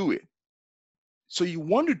me do it. So you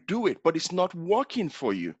want to do it, but it's not working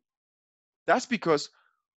for you. That's because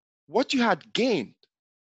what you had gained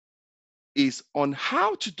is on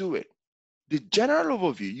how to do it. The general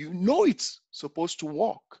overview, you know it's supposed to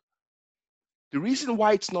work. The reason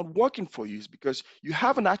why it's not working for you is because you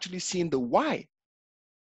haven't actually seen the why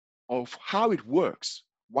of how it works.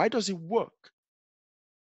 Why does it work?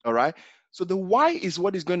 All right. So the why is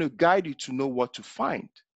what is going to guide you to know what to find,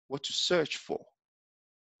 what to search for.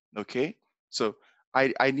 Okay. So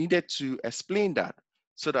I needed to explain that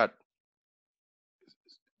so that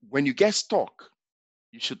when you get stuck,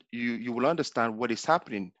 you will understand what is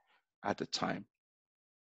happening at the time.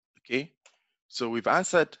 Okay. So we've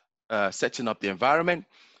answered setting up the environment.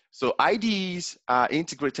 So IDEs are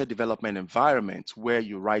integrated development environments where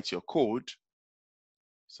you write your code.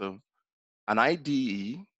 So an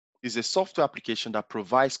IDE is a software application that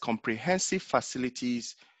provides comprehensive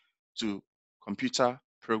facilities to computer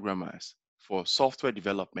programmers for software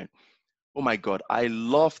development. Oh my God, I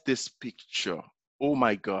love this picture. Oh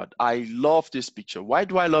my God, I love this picture. Why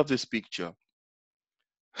do I love this picture?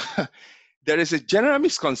 There is a general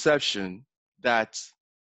misconception that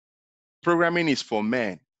programming is for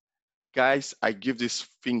men. Guys, I give this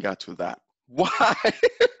finger to that. Why?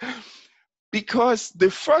 Because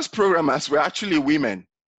the first programmers were actually women.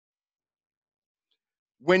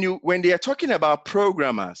 When they are talking about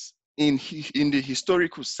programmers in the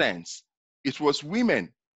historical sense, it was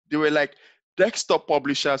women. They were like desktop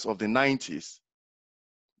publishers of the 90s.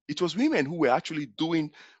 It was women who were actually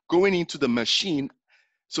going into the machine.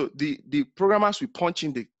 So the programmers will punch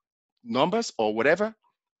in the numbers or whatever.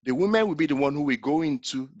 The women will be the one who will go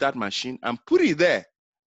into that machine and put it there.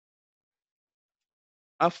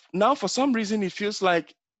 And now, for some reason, it feels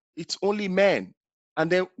like it's only men.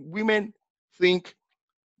 And then women think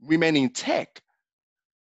women in tech.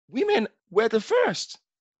 Women were the first.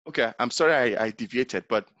 Okay, I'm sorry I deviated,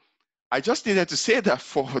 but I just needed to say that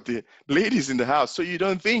for the ladies in the house, so you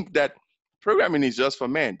don't think that programming is just for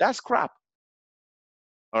men. That's crap.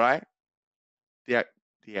 All right? They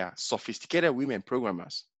are sophisticated women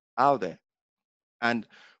programmers out there. And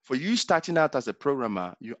for you starting out as a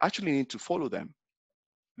programmer, you actually need to follow them.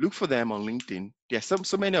 Look for them on LinkedIn. There's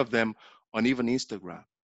so many of them on even Instagram.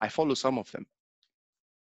 I follow some of them.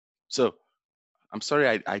 So I'm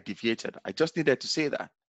sorry I deviated. I just needed to say that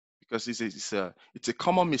because it's a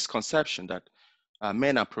common misconception that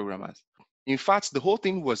men are programmers. In fact, the whole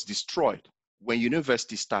thing was destroyed when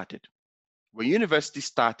university started. When university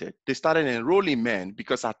started, they started enrolling men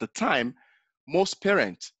because at the time, most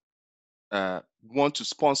parents want to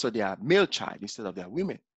sponsor their male child instead of their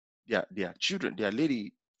women, their children, their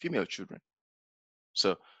female children.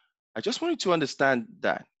 So I just wanted to understand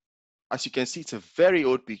that. As you can see, it's a very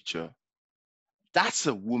old picture. That's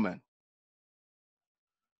a woman.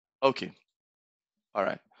 Okay. All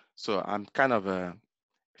right. So I'm kind of a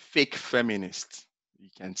fake feminist, you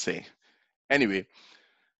can say. Anyway,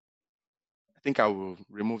 I think I will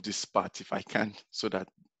remove this part if I can so that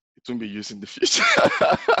it won't be used in the future.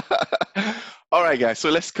 All right, guys. So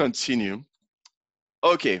let's continue.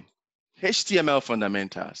 Okay. HTML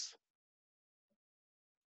fundamentals.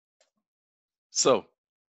 So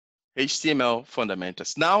HTML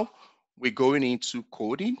fundamentals. Now we're going into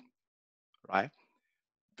coding, right?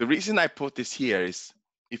 The reason I put this here is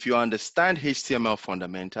if you understand HTML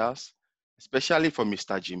fundamentals, especially for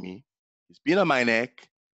Mr. Jimmy, he's been on my neck.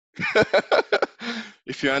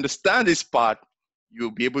 If you understand this part,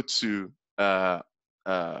 you'll be able to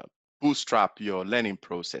bootstrap your learning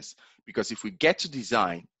process. Because if we get to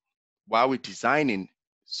design, while we're designing,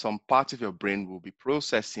 some part of your brain will be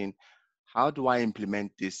processing, how do I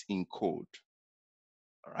implement this in code?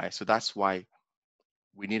 All right, so that's why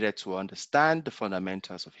we needed to understand the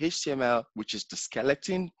fundamentals of HTML, which is the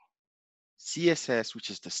skeleton, CSS, which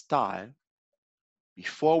is the style,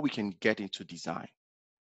 before we can get into design.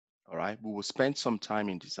 All right, we will spend some time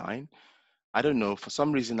in design. I don't know, for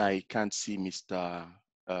some reason I can't see Mr.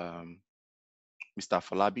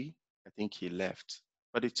 Falabi. I think he left,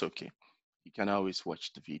 but it's okay. You can always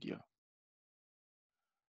watch the video.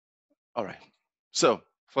 All right, so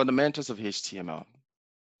fundamentals of HTML.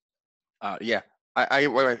 Yeah,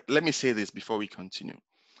 wait, let me say this before we continue.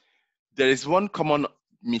 There is one common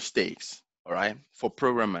mistakes, all right, for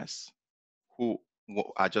programmers who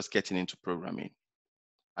are just getting into programming.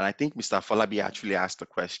 And I think Mr. Falabi actually asked a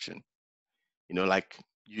question, you know, like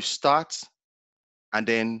you start and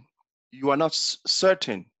then you are not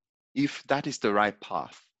certain if that is the right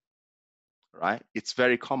path, right? It's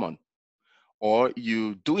very common. Or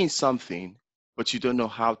you doing something, but you don't know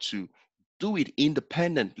how to do it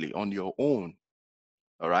independently on your own,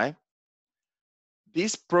 all right?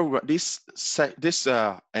 This program, this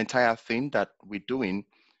entire thing that we're doing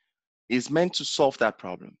is meant to solve that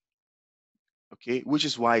problem, okay? Which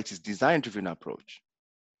is why it is design-driven approach,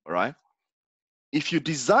 all right? If you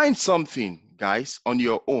design something, guys, on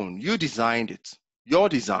your own, you designed it, your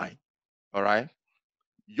design, all right?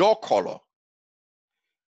 Your color.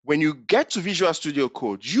 When you get to Visual Studio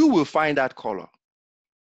Code, you will find that color.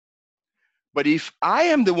 But if I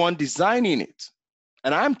am the one designing it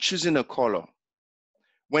and I'm choosing a color,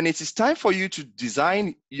 when it is time for you to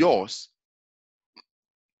design yours,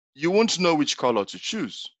 you won't know which color to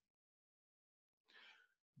choose.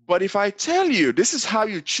 But if I tell you this is how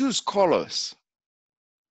you choose colors,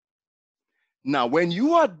 now when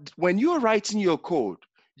you are writing your code,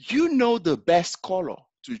 you know the best color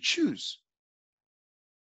to choose.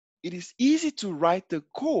 It is easy to write the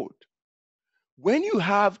code When you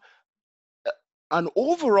have an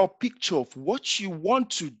overall picture of what you want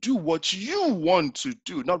to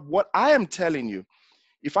do, not what I am telling you.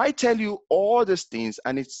 If I tell you all these things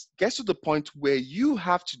and it gets to the point where you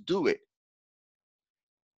have to do it,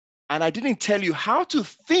 and I didn't tell you how to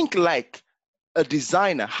think like a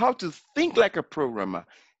designer, how to think like a programmer,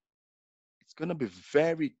 it's going to be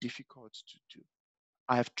very difficult to do.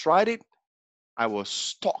 I have tried it. I was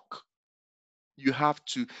stuck. You have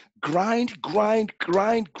to grind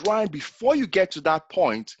before you get to that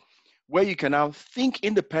point where you can now think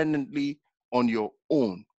independently on your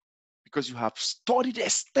own because you have studied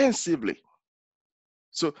extensively.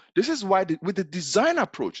 So this is why with the design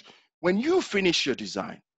approach, when you finish your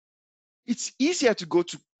design, it's easier to go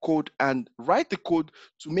to code and write the code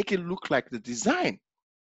to make it look like the design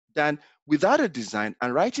than without a design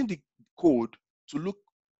and writing the code to look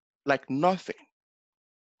like nothing.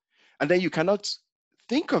 And then you cannot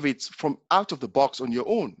think of it from out of the box on your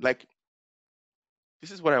own. Like, this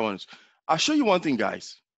is what I want. I'll show you one thing,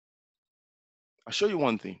 guys. I'll show you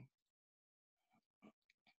one thing.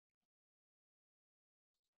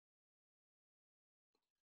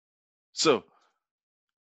 So,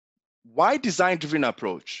 why design-driven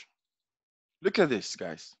approach? Look at this,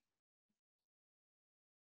 guys.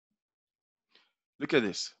 Look at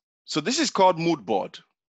this. So this is called mood board.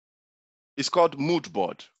 It's called mood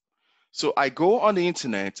board. So I go on the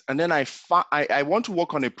internet and then I want to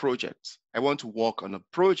work on a project. I want to work on a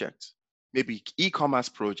project, maybe e-commerce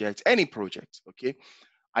project, any project, okay?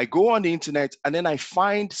 I go on the internet and then I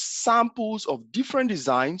find samples of different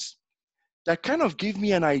designs that kind of give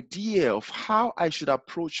me an idea of how I should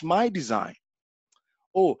approach my design.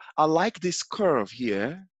 Oh, I like this curve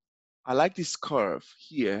here. I like this curve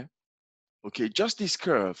here. Okay, just this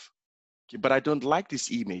curve. Okay, but I don't like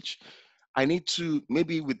this image. I need to,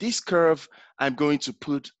 maybe with this curve, I'm going to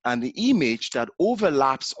put an image that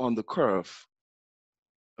overlaps on the curve.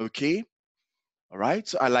 Okay, all right.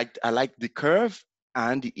 So I like the curve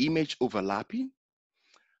and the image overlapping.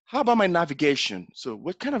 How about my navigation? So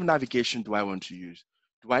what kind of navigation do I want to use?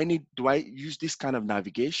 Do I use this kind of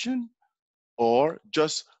navigation or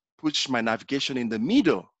just push my navigation in the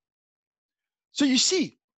middle? So you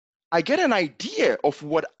see, I get an idea of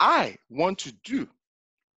what I want to do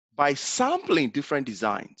by sampling different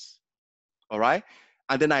designs, all right?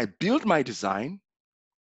 And then I build my design,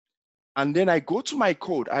 and then I go to my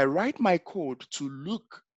code. I write my code to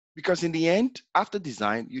look, because in the end, after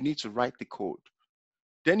design, you need to write the code.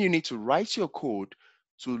 Then you need to write your code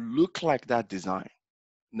to look like that design.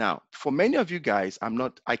 Now, for many of you guys,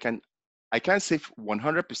 I can't say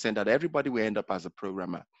 100% that everybody will end up as a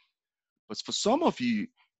programmer. But for some of you,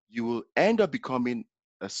 you will end up becoming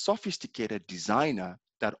a sophisticated designer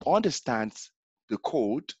that understands the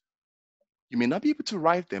code. You may not be able to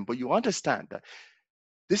write them, but you understand that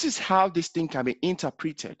this is how this thing can be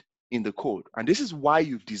interpreted in the code. And this is why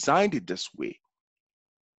you've designed it this way.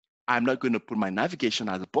 I'm not going to put my navigation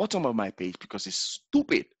at the bottom of my page because it's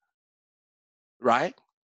stupid, right?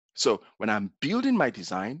 So when I'm building my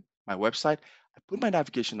design, my website, I put my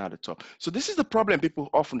navigation at the top. So this is the problem people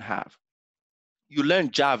often have. You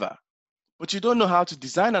learn Java, but you don't know how to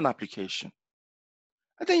design an application.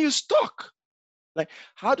 And then you're stuck. Like,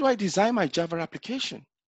 how do I design my Java application?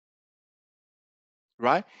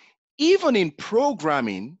 Right? Even in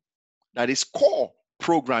programming, that is core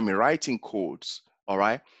programming, writing codes, all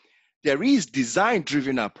right, there is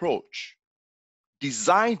design-driven approach,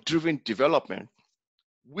 design-driven development,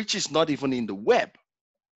 which is not even in the web,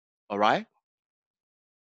 all right?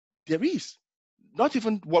 There is. Not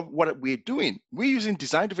even what we're doing. We're using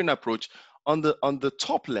design-driven approach on the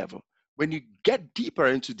top level. When you get deeper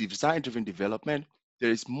into design-driven development,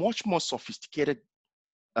 there is much more sophisticated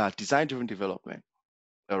design-driven development.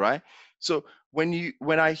 All right. So when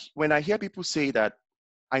I hear people say that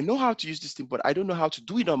I know how to use this thing, but I don't know how to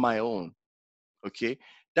do it on my own. Okay,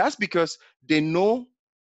 that's because they know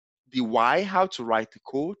the why, how to write the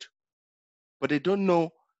code, but they don't know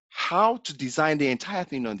how to design the entire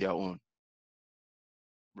thing on their own.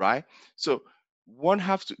 Right. So one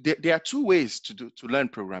have to. There are two ways to learn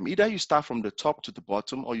program. Either you start from the top to the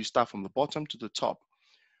bottom, or you start from the bottom to the top.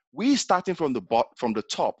 We starting from the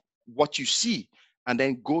top, what you see, and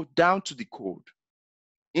then go down to the code.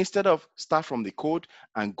 Instead of start from the code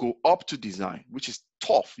and go up to design, which is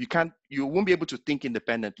tough. You won't be able to think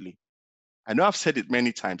independently. I know I've said it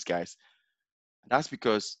many times, guys. That's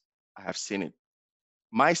because I have seen it.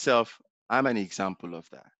 Myself, I'm an example of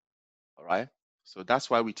that. All right. So that's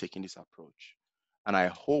why we're taking this approach. And I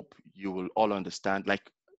hope you will all understand. Like,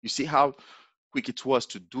 you see how quick it was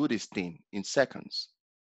to do this thing in seconds.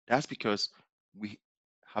 That's because we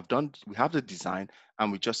we have the design,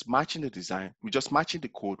 and we're just matching the design. We're just matching the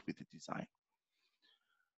code with the design.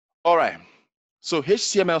 All right. So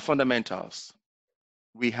HTML fundamentals.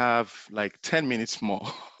 We have like 10 minutes more.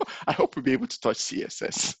 I hope we'll be able to touch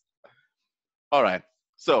CSS. All right.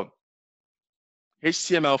 So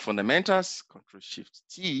HTML fundamentals, Control Shift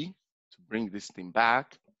T to bring this thing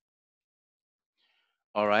back.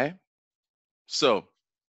 All right. So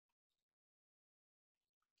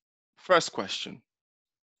first question,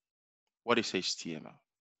 what is HTML?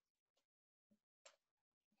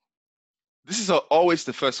 This is always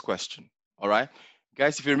the first question. All right.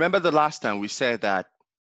 Guys, if you remember the last time we said that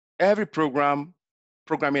every programming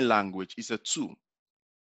language is a tool.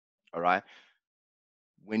 All right.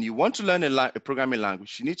 When you want to learn a programming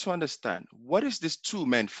language, you need to understand, what is this tool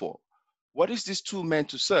meant for? What is this tool meant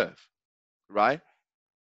to serve, right?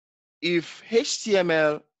 If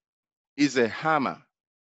HTML is a hammer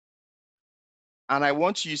and I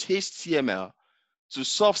want to use HTML to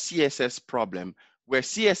solve CSS problem, where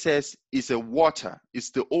CSS is a water,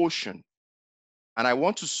 it's the ocean, and I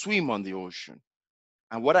want to swim on the ocean,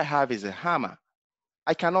 and what I have is a hammer,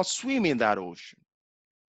 I cannot swim in that ocean.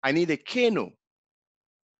 I need a canoe,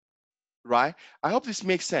 right? I hope this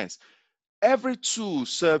makes sense. Every tool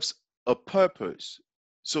serves a purpose.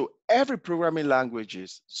 So every programming language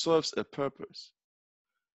serves a purpose.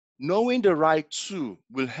 Knowing the right tool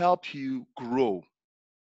will help you grow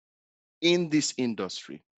in this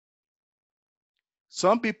industry.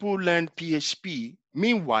 Some people learn PHP.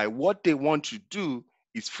 Meanwhile, what they want to do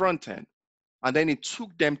is front end. And then it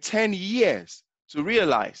took them 10 years to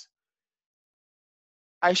realize,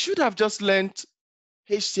 I should have just learned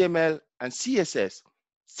HTML and CSS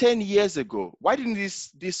 10 years ago. Why didn't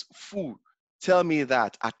this fool tell me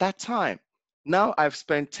that at that time? Now I've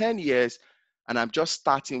spent 10 years and I'm just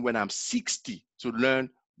starting when I'm 60 to learn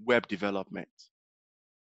web development.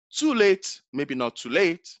 Too late, maybe not too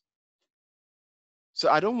late. So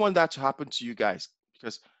I don't want that to happen to you guys,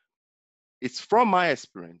 because it's from my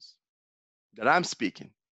experience that I'm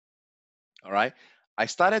speaking. All right. I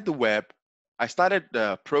started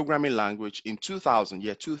the programming language in 2000,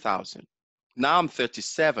 year 2000. Now I'm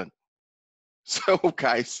 37. So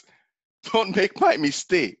guys, don't make my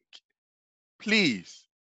mistake. Please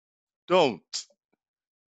don't.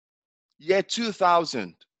 Year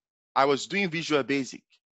 2000, I was doing Visual Basic.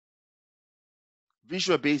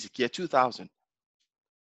 Visual Basic, year 2000.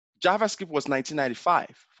 JavaScript was 1995,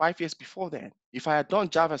 5 years before then. If I had done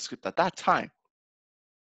JavaScript at that time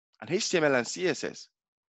and HTML and CSS,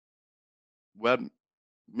 well,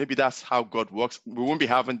 maybe that's how God works. We won't be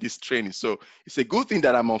having this training. So it's a good thing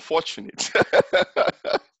that I'm unfortunate.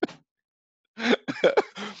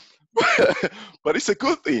 But it's a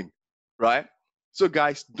good thing, right? So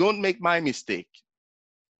guys, don't make my mistake.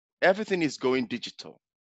 Everything is going digital.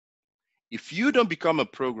 If you don't become a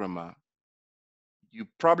programmer, you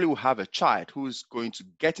probably will have a child who is going to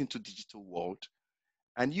get into digital world,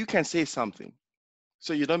 and you can say something.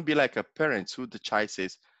 So you don't be like a parent who the child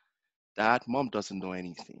says, Dad, mom doesn't know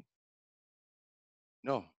anything.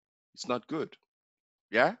 No, it's not good.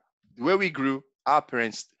 Yeah? The way we grew, our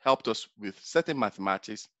parents helped us with certain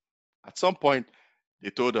mathematics. At some point, they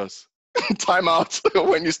told us, time out.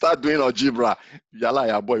 When you start doing algebra, yalla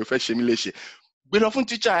ya boy, you fetch shemileshe. We don't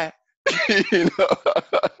teacher. you know.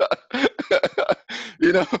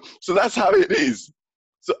 you know, so that's how it is.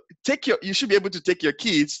 So you should be able to take your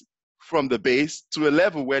kids from the base to a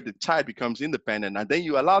level where the child becomes independent, and then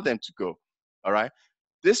you allow them to go. All right.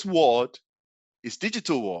 This world is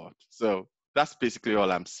digital world. So that's basically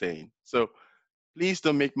all I'm saying. So please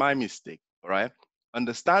don't make my mistake. All right.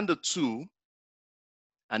 Understand the tool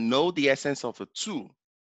and know the essence of the tool.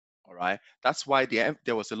 All right. That's why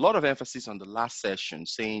there was a lot of emphasis on the last session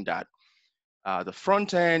saying that the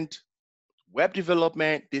front end, web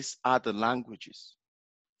development, these are the languages.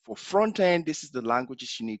 For front end, this is the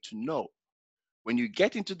languages you need to know. When you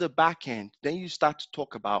get into the back end, then you start to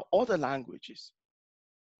talk about other languages.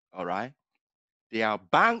 All right. There are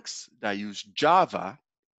banks that use Java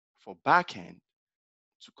for back end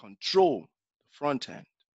to control the front end.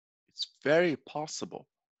 It's very possible.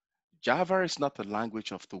 Java is not the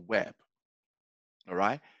language of the web. All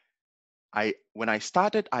right. When I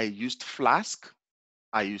started, I used Flask.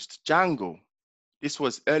 I used Django. This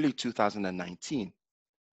was early 2019.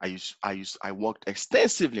 I worked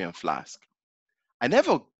extensively on Flask. I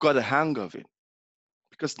never got a hang of it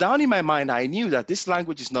because down in my mind, I knew that this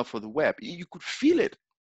language is not for the web. You could feel it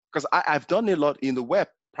because I've done a lot in the web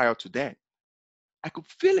prior to then. I could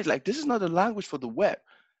feel it like this is not a language for the web.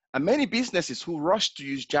 And many businesses who rush to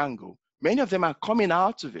use Django, many of them are coming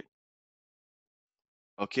out of it.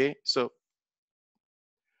 Okay, so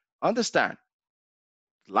Understand.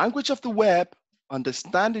 Language of the web,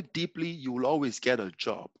 understand it deeply, you will always get a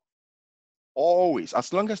job. Always,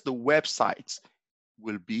 as long as the websites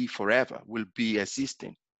will be forever, will be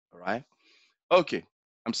existing. All right. Okay.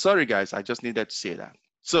 I'm sorry, guys. I just needed to say that.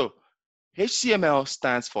 So HTML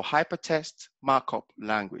stands for Hypertext Markup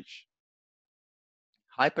Language.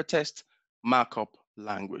 Hypertext Markup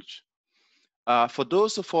Language. For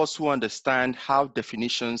those of us who understand how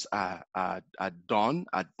definitions are done,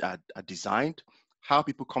 are designed, how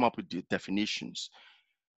people come up with the definitions,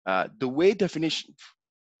 the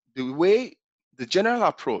general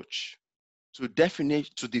approach to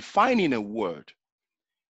defining a word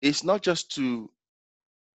is not just to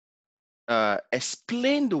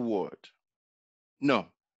explain the word. No,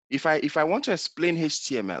 if I want to explain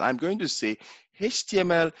HTML, I'm going to say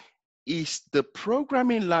HTML is the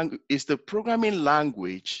programming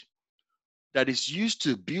language that is used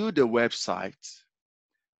to build a website,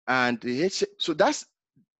 and so that's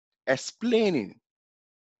explaining,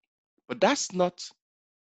 but that's not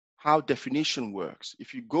how definition works.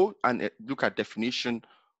 If you go and look at definition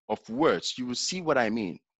of words, you will see what I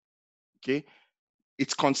mean. Okay,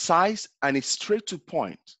 it's concise and it's straight to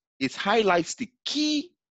point. It highlights the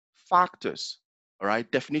key factors. All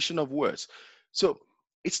right, definition of words. So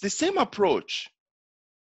it's the same approach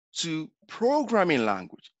to programming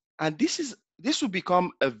language, and this will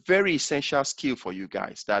become a very essential skill for you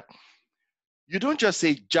guys, that you don't just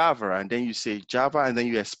say Java and then you say Java and then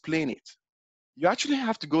you explain it. You actually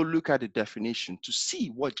have to go look at the definition to see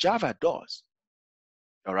what Java does.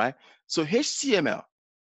 All right. So HTML,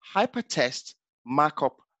 Hypertext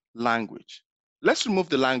Markup Language. Let's remove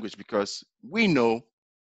the language because we know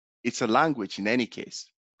it's a language in any case.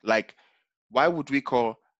 Like, why would we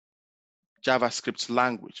call JavaScript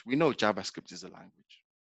language? We know JavaScript is a language.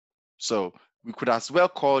 So we could as well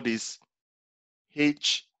call this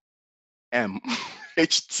HM,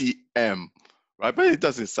 HTM, right? But it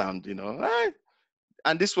doesn't sound,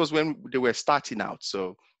 and this was when they were starting out.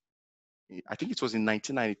 So I think it was in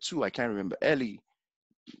 1992. I can't remember, early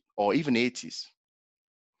or even 80s.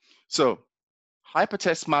 So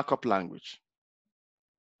hypertext markup language.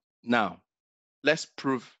 Now, let's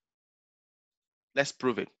prove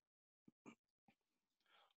it.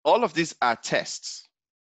 All of these are texts,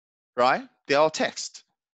 right? They're all text.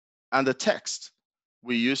 And the text,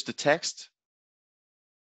 we use the text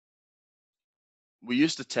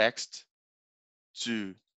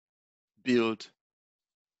to build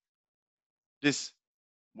this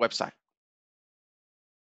website.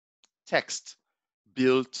 Text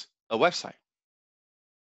built a website,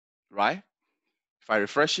 right? If I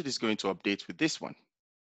refresh it, it's going to update with this one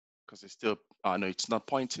because it's still, oh no, it's not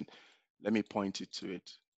pointing. Let me point it to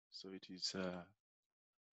it. So it is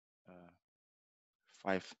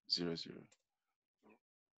 500.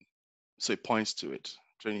 So it points to it,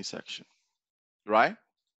 training section, right?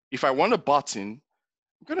 If I want a button,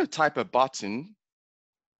 I'm going to type a button.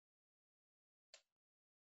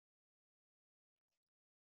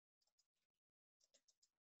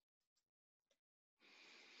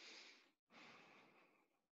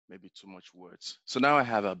 Maybe too much words. So now I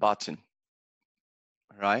have a button,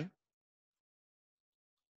 right?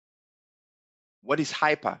 What is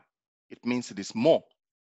hyper? It means it is more.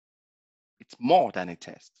 It's more than a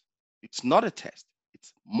test. It's not a test.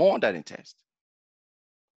 It's more than a test.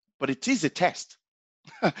 But it is a test.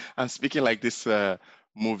 I'm speaking like this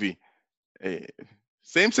movie.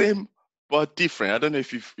 Same, but different. I don't know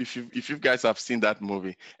if you guys have seen that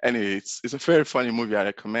movie. Anyway, it's a very funny movie. I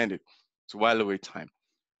recommend it. It's while away time.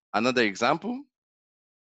 Another example.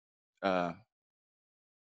 No,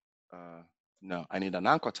 I need an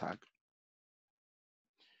anchor tag.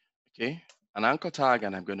 Okay, an anchor tag,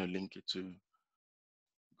 and I'm going to link it to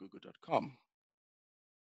google.com.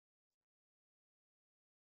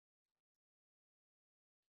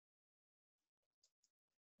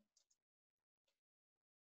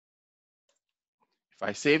 If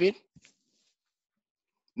I save it,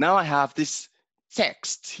 now I have this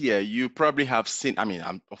text here. You probably have seen, I mean,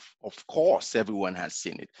 of course, everyone has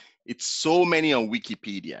seen it. It's so many on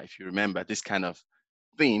Wikipedia, if you remember this kind of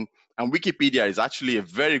thing. And Wikipedia is actually a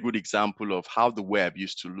very good example of how the web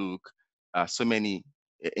used to look so many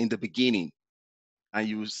in the beginning. And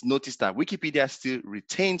you notice that Wikipedia still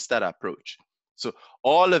retains that approach. So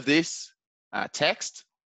all of this text,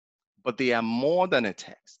 but they are more than a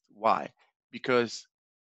text. Why? Because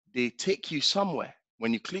they take you somewhere.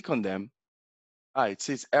 When you click on them, it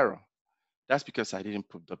says error. That's because I didn't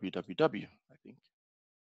put www, I think.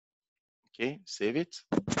 Okay, save it.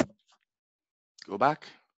 Go back.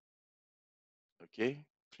 Okay,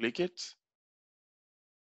 click it.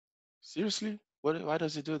 Seriously? Why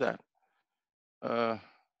does it do that? Okay,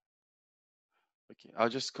 I'll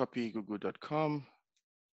just copy google.com,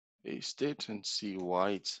 paste it, and see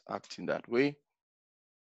why it's acting that way.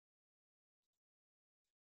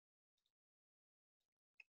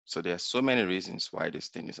 So there are so many reasons why this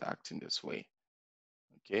thing is acting this way.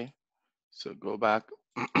 Okay, so go back.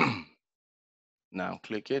 Now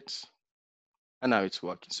click it, and now it's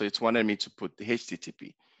working. So it's wanted me to put the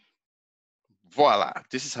HTTP. Voila,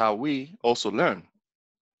 this is how we also learn.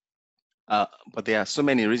 But there are so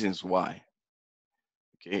many reasons why.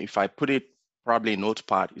 Okay, if I put it probably in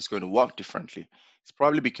Notepad, it's going to work differently. It's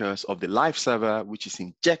probably because of the live server, which is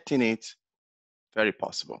injecting it. Very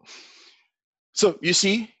possible. So you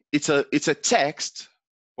see, it's a text,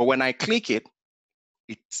 but when I click it,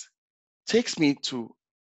 it takes me to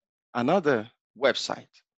another website.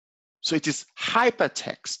 So it is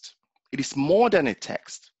hypertext. It is more than a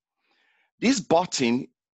text. This button,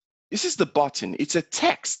 this is the button. It's a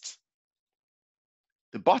text.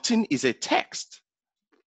 The button is a text.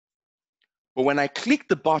 But when I click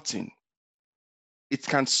the button, it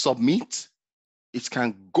can submit, it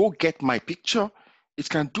can go get my picture, it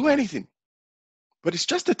can do anything. But it's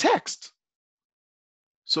just a text.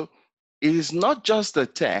 So it is not just a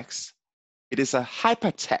text, it is a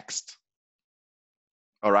hypertext.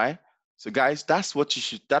 All right. So guys, that's what you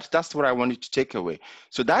should, that's what I want you to take away.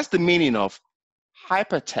 So that's the meaning of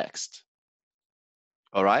hypertext.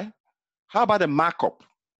 All right. How about a markup?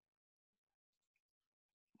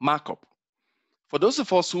 Markup. For those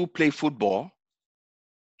of us who play football,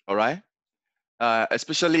 all right,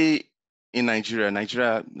 especially in Nigeria,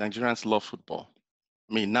 Nigerians love football.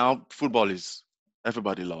 I mean, now football is,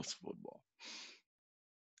 everybody loves football.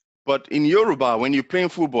 But in Yoruba, when you're playing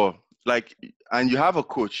football, like, and you have a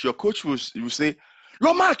coach, your coach will say,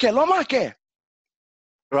 "Lo marque, lo marque,"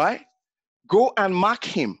 right? Go and mark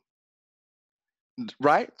him,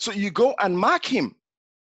 right? So you go and mark him.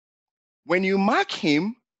 When you mark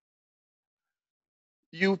him,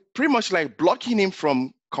 you pretty much like blocking him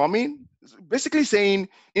from coming. Basically saying,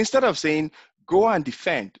 instead of saying, go and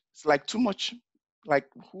defend, it's like too much, like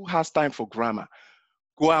who has time for grammar?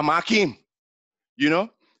 Go and mark him, you know?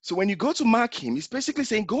 So when you go to mark him, it's basically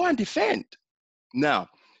saying, go and defend. Now,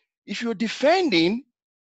 if you're defending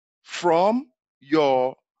from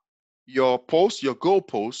your post, your goal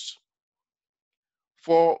post,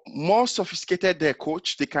 for more sophisticated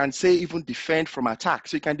coach, they can say even defend from attack.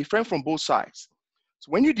 So you can defend from both sides. So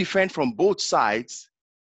when you defend from both sides,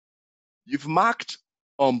 you've marked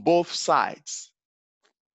on both sides.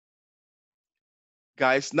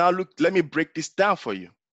 Guys, now look, let me break this down for you.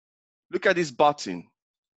 Look at this button.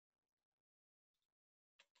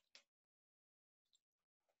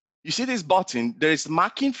 You see this button, there is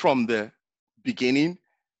marking from the beginning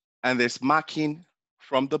and there's marking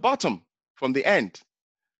from the bottom, from the end,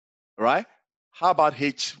 right? How about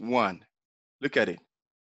H1? Look at it.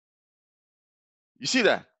 You see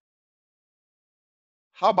that?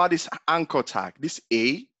 How about this anchor tag, this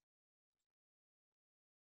A?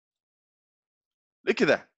 Look at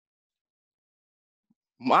that.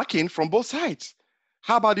 Marking from both sides.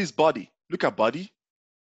 How about this body? Look at body.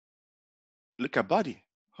 Look at body.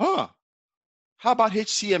 Huh? How about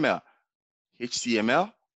HTML?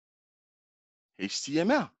 HTML,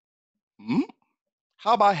 HTML. Hmm?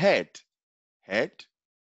 How about head? Head,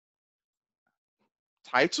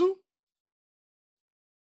 title.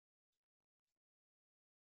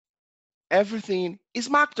 Everything is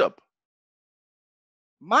marked up.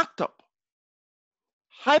 Marked up.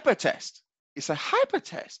 Hypertext. It's a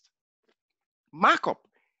hypertext. Markup.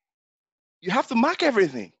 You have to mark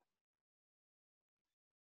everything.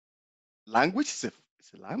 Language is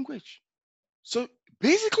it's a language. So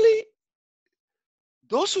basically,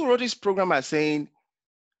 those who wrote this program are saying,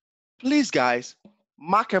 please guys,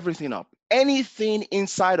 mark everything up. Anything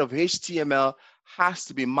inside of HTML has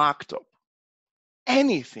to be marked up.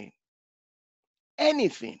 Anything.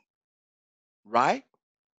 Anything. Right?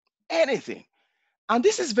 Anything. And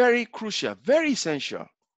this is very crucial, very essential.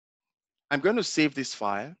 I'm going to save this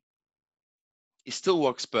file. It still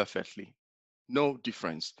works perfectly. No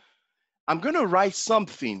difference. I'm going to write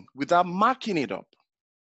something without marking it up.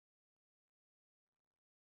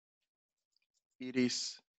 It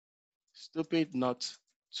is stupid not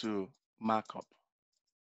to mark up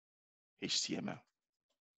HTML.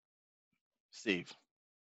 Save.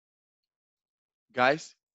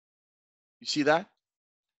 Guys, you see that?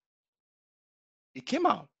 It came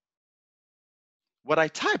out. What I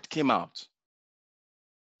typed came out.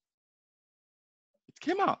 It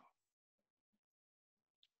came out.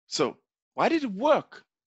 So why did it work?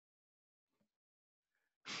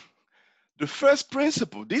 The first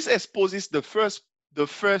principle, this exposes the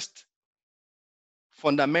first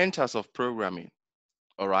fundamentals of programming,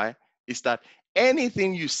 all right, is that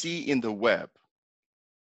anything you see in the web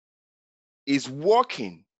is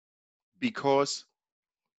working because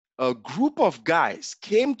a group of guys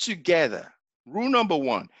came together. Rule number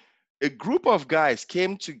one, a group of guys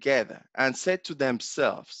came together and said to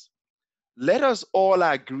themselves, let us all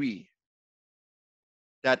agree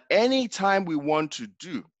that anytime we want to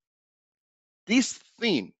do this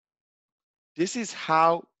thing, this is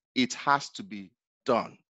how it has to be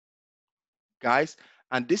done, guys.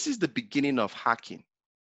 And this is the beginning of hacking,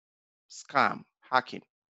 scam, hacking,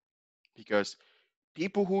 because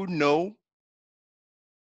people who know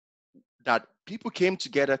that people came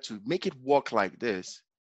together to make it work like this,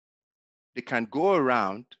 they can go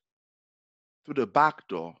around through the back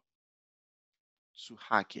door to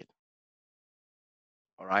hack it.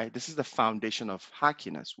 All right, this is the foundation of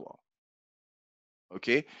hacking as well.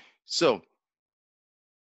 Okay, so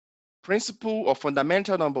principle or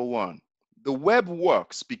fundamental number one, the web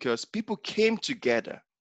works because people came together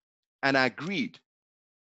and agreed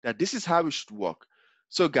that this is how it should work.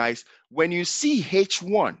 So guys, when you see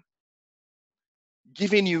H1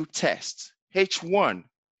 giving you text, H1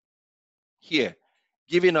 here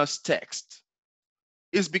giving us text,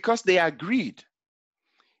 is because they agreed.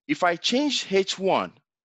 If I change H1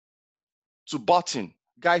 to button,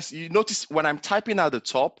 guys, you notice when I'm typing at the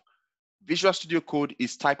top, Visual Studio Code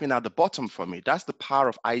is typing at the bottom for me. That's the power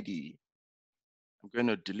of IDE. I'm going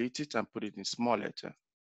to delete it and put it in small letter.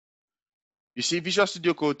 You see, Visual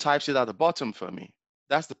Studio Code types it at the bottom for me.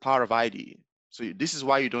 That's the power of IDE. So this is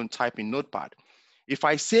why you don't type in Notepad. If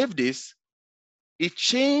I save this, it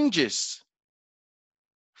changes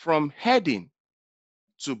from heading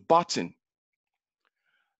to button.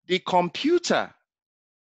 The computer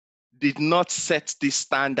did not set this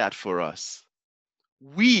standard for us.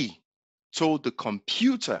 We told the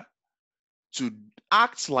computer to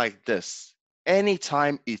act like this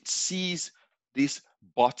anytime it sees this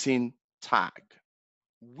button tag.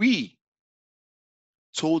 We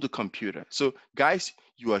told the computer. So guys,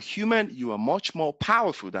 you are human, you are much more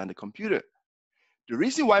powerful than the computer. The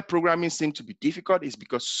reason why programming seems to be difficult is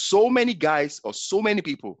because so many guys or so many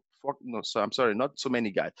people, I'm sorry, not so many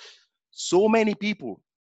guys, so many people,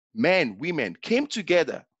 men, women, came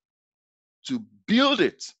together to build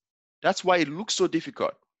it. That's why it looks so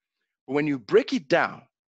difficult. But when you break it down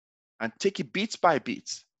and take it bit by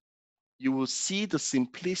bit, you will see the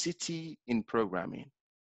simplicity in programming.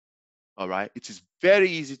 All right, it is very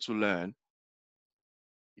easy to learn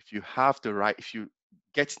if you have the right, if you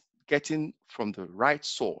getting from the right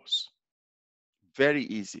source. Very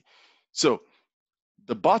easy. So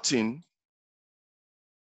the button,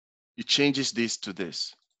 it changes this to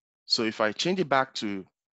this. So if I change it back to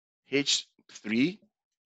H3,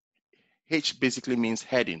 H basically means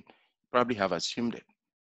heading. You probably have assumed it.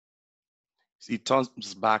 So it turns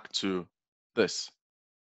back to this.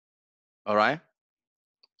 All right.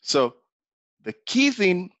 So the key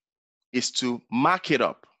thing is to mark it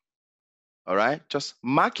up. All right. Just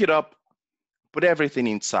mark it up, put everything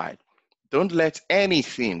inside. Don't let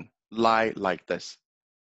anything lie like this.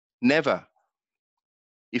 Never.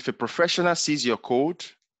 If a professional sees your code,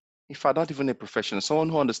 in fact, not even a professional, someone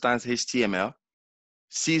who understands HTML,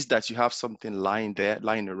 sees that you have something lying there,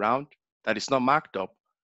 lying around, that is not marked up,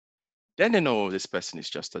 then they know this person is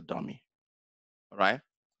just a dummy. All right.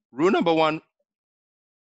 Rule number one,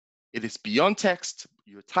 it is beyond text.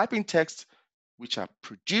 You're typing text, which are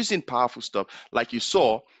producing powerful stuff. Like you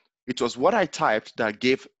saw, it was what I typed that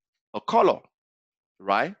gave a color,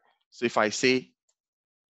 right? So if I say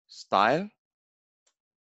style,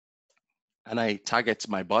 and I target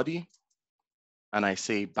my body, and I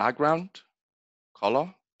say background,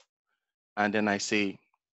 color, and then I say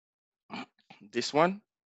this one,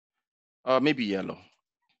 or maybe yellow,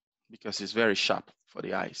 because it's very sharp for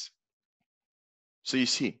the eyes. So you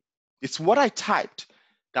see, it's what I typed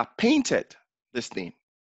that painted this thing.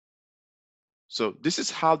 So this is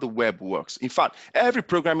how the web works. In fact, every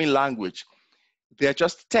programming language, they're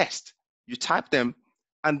just text. You type them,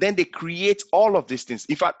 and then they create all of these things.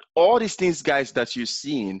 In fact, all these things, guys, that you're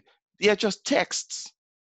seeing, they are just texts.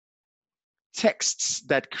 Texts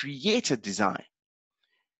that create a design.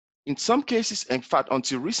 In some cases, in fact,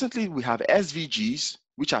 until recently, we have SVGs,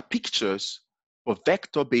 which are pictures, or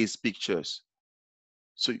vector-based pictures.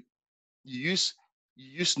 So you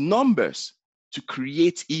use numbers to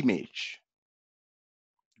create image.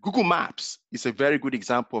 Google Maps is a very good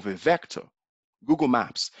example of a vector. Google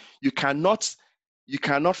Maps. You cannot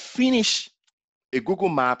finish a Google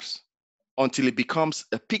Maps until it becomes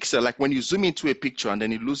a pixel, like when you zoom into a picture and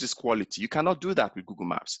then it loses quality. You cannot do that with Google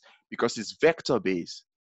Maps because it's vector-based,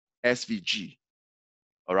 SVG,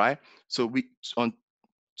 all right? So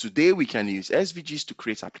today we can use SVGs to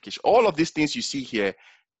create applications. All of these things you see here,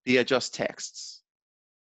 they are just texts.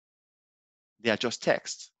 They are just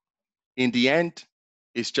text. In the end,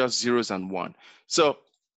 it's just zeros and one. So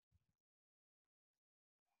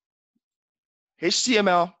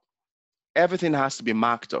HTML, everything has to be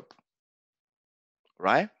marked up,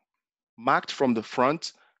 right? Marked from the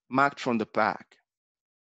front, marked from the back.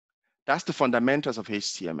 That's the fundamentals of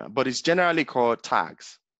HTML, but it's generally called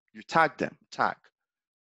tags. You tag them, tag.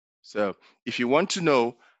 So if you want to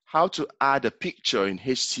know how to add a picture in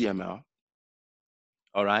HTML,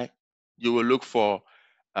 all right, you will look for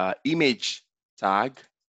image tag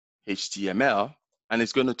HTML, and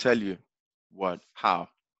it's going to tell you how.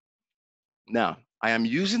 Now, I am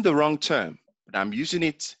using the wrong term, but I'm using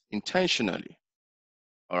it intentionally,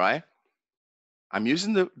 all right? I'm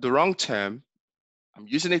using the wrong term. I'm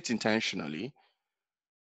using it intentionally.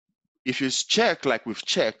 If you check like we've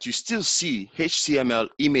checked, you still see HTML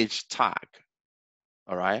image tag,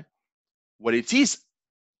 all right? What it is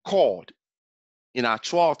called in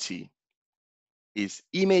actuality is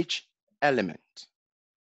image element,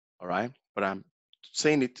 all right? But I'm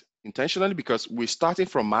saying it intentionally because we're starting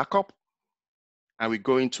from markup and we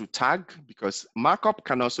go into tag, because markup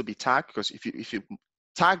can also be tagged, because if you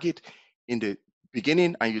tag it in the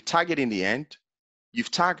beginning and you tag it in the end,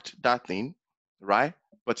 you've tagged that thing, right?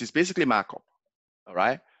 But it's basically markup, all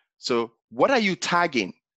right? So what are you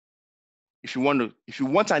tagging? If you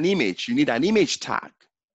want an image, you need an image tag.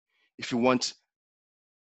 If you want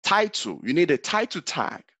title, you need a title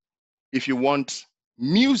tag. If you want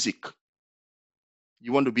music,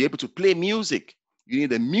 you want to be able to play music, you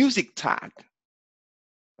need a music tag,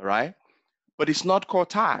 all right? But it's not called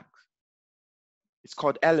tag, it's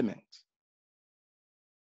called element.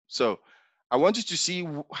 So I want you to see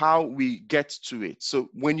how we get to it. So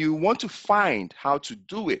when you want to find how to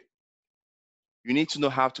do it, you need to know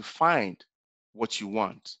how to find what you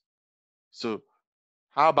want. So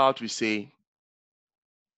how about we say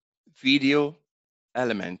video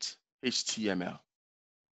element HTML,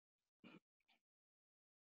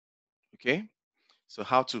 okay? So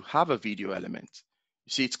how to have a video element.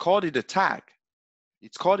 You see, it's called it a tag.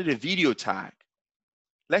 It's called it a video tag.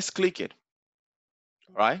 Let's click it,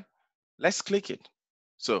 all right? Let's click it.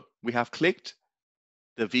 So we have clicked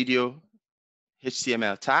the video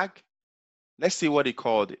HTML tag. Let's see what he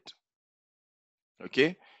called it,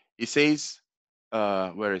 okay? It says,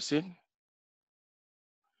 where is it?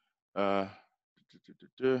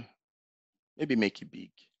 Maybe make it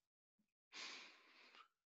big.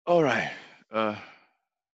 All right.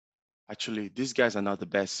 Actually, these guys are not the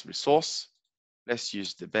best resource. Let's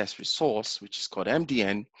use the best resource, which is called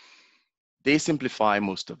MDN. They simplify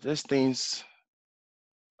most of these things.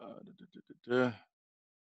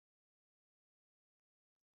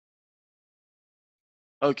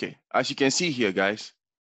 Okay, as you can see here, guys,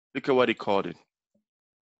 look at what he called it.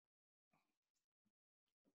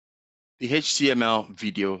 The HTML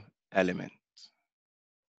video element.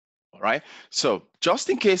 All right, so just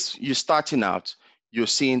in case you're starting out, you're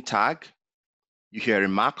seeing tag, you're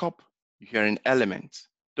hearing markup, you're hearing element.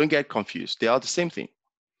 Don't get confused. They are the same thing.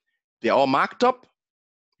 They're all marked up.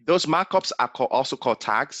 Those markups are also called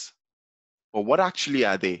tags. But what actually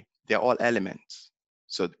are they? They're all elements.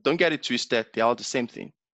 So don't get it twisted. They're all the same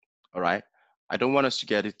thing. All right. I don't want us to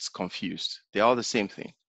get it confused. They're all the same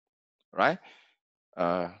thing. All right.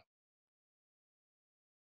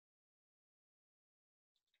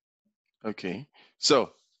 Okay.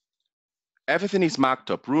 So everything is marked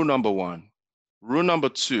up. Rule number one. Rule number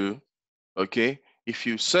two. Okay. If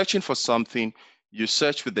you're searching for something, you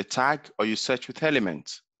search with the tag or you search with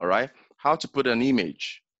elements. All right. How to put an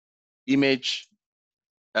image? Image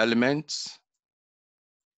elements.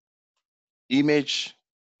 Image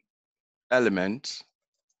element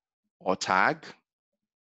or tag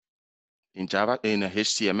in Java, in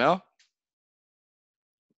HTML.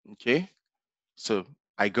 Okay, so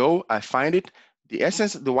I go, I find it. The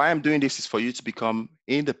essence, the why I'm doing this is for you to become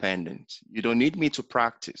independent. You don't need me to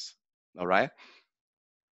practice, all right?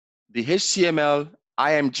 The HTML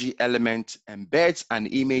IMG element embeds an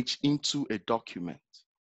image into a document.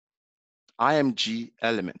 IMG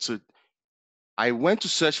element. So I went to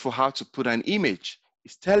search for how to put an image.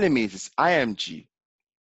 It's telling me it's IMG.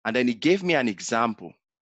 And then it gave me an example.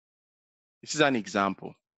 This is an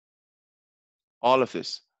example. All of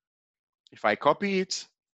this. If I copy it,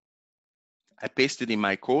 I paste it in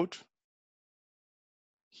my code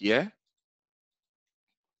here.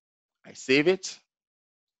 I save it.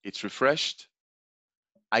 It's refreshed.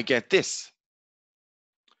 I get this.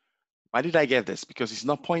 Why did I get this? Because it's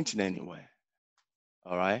not pointing anywhere.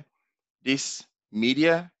 All right. This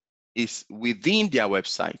media is within their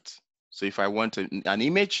website. So if I want an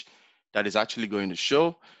image that is actually going to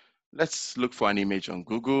show, let's look for an image on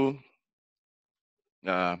Google.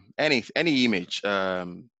 Any image.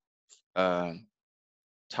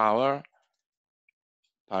 Tower,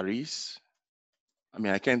 Paris. I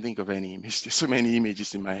mean, I can't think of any image. There's so many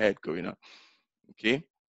images in my head going on. Okay.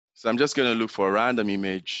 So I'm just going to look for a random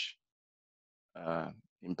image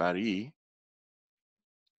in Paris.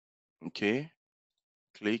 Okay.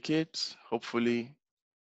 Click it. Hopefully.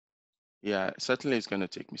 Yeah, certainly it's going to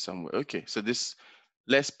take me somewhere. Okay. So this,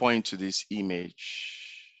 let's point to this image.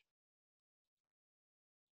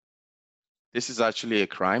 This is actually a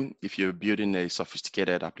crime. If you're building a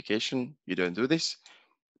sophisticated application, you don't do this.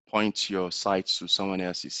 Point your site to someone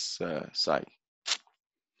else's site.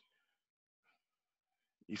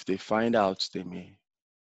 If they find out, they may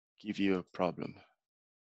give you a problem.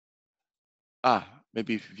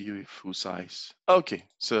 Maybe view it full size. Okay,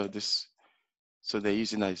 so they're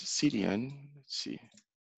using a CDN. Let's see.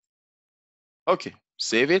 Okay,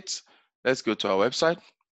 save it. Let's go to our website.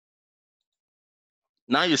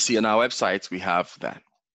 Now you see on our website, we have that.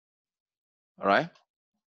 All right.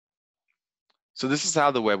 So this is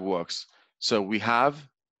how the web works. So we have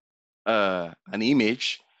an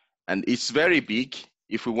image and it's very big.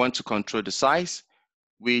 If we want to control the size,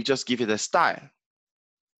 we just give it a style.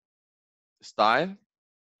 Style.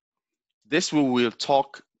 This we will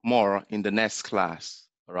talk more in the next class,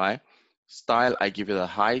 all right? Style, I give it a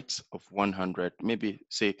height of 100, maybe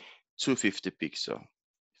say 250 pixel.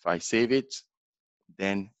 If I save it,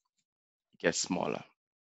 then it gets smaller,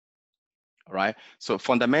 all right? So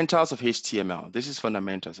fundamentals of HTML. This is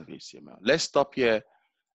fundamentals of HTML. Let's stop here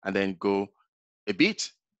and then go a bit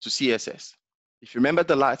to CSS. If you remember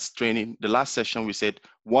the last training, the last session, we said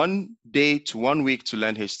 1 day to 1 week to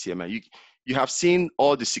learn HTML. You have seen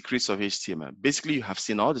all the secrets of HTML. Basically, you have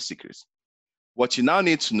seen all the secrets. What you now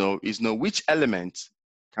need to know is which element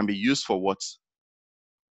can be used for what.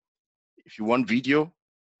 If you want video,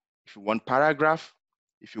 if you want paragraph,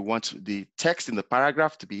 if you want the text in the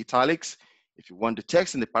paragraph to be italics, if you want the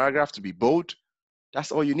text in the paragraph to be bold,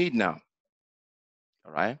 that's all you need now.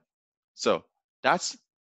 All right. So that's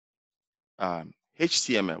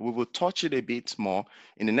HTML. We will touch it a bit more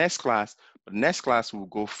in the next class, but next class we'll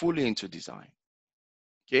go fully into design.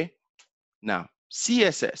 Okay. Now,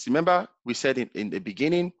 CSS. Remember, we said in the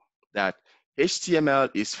beginning that HTML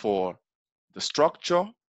is for the structure,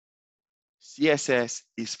 CSS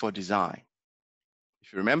is for design.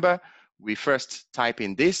 If you remember, we first type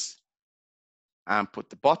in this and put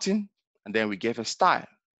the button, and then we give a style.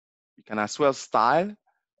 You can as well style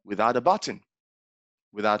without a button,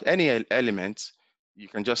 without any elements. You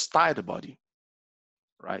can just style the body,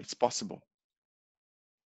 right? It's possible.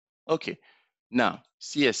 Okay, now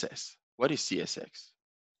CSS. What is CSS?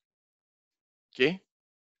 Okay,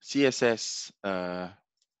 CSS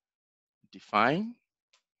define.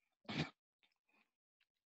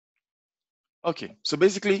 Okay, so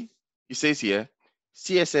basically it says here,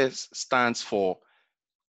 CSS stands for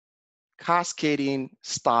cascading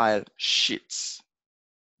style sheets.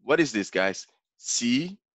 What is this, guys?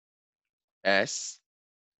 CSS.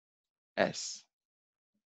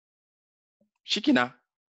 Shikina.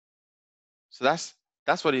 So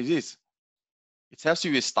that's what it is. It helps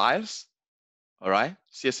you with styles. All right.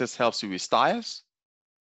 CSS helps you with styles.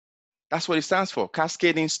 That's what it stands for,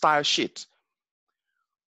 cascading style sheet.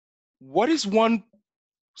 What is one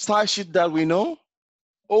style sheet that we know?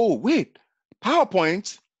 Oh, wait,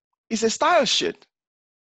 PowerPoint is a style sheet.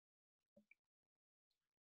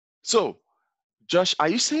 So, Josh, are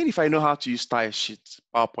you saying if I know how to use style sheet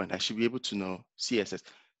PowerPoint, I should be able to know CSS?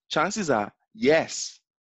 Chances are yes.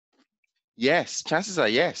 Yes, chances are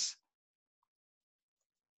yes.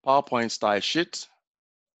 PowerPoint style sheet.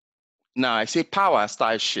 Now I say power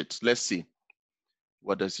style sheet. Let's see.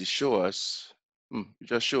 What does it show us? It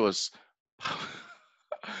just shows.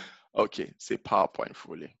 Okay, say PowerPoint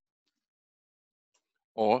fully.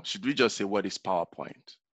 Or should we just say what is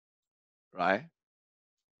PowerPoint? Right?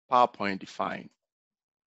 PowerPoint defined.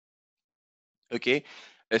 Okay,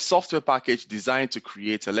 a software package designed to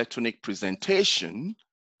create electronic presentation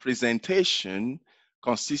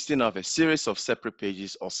consisting of a series of separate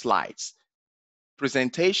pages or slides.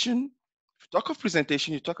 Presentation, if you talk of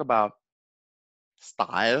presentation, you talk about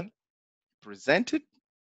style, presented,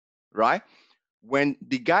 right? When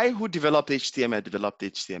the guy who developed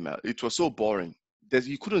HTML, it was so boring that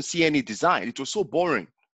you couldn't see any design. It was so boring,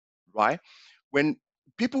 right? When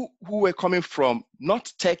people who were coming from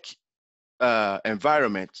not tech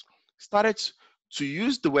environment started to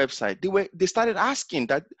use the website. They started asking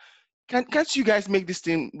that, can't you guys make this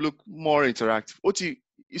thing look more interactive? OT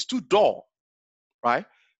is too dull, right?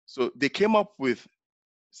 So they came up with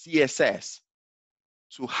CSS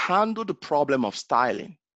to handle the problem of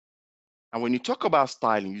styling. And when you talk about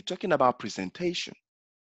styling, you're talking about presentation,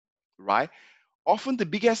 right? Often the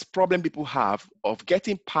biggest problem people have of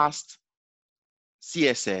getting past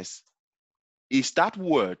CSS is that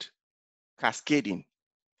word, cascading.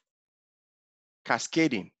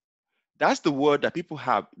 Cascading. That's the word that people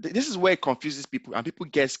have. This is where it confuses people and people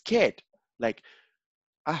get scared. Like,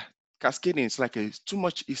 cascading is like it's too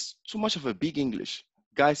much of a big English.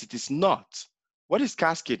 Guys, it is not. What is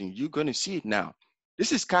cascading? You're going to see it now.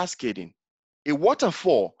 This is cascading. A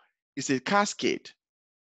waterfall is a cascade.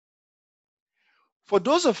 For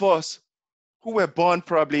those of us who were born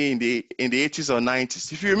probably in the 80s or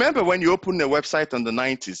 90s, if you remember when you opened a website in the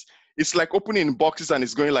 90s, it's like opening boxes and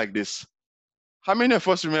it's going like this. How many of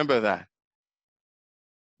us remember that?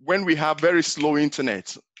 When we have very slow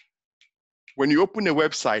internet, when you open a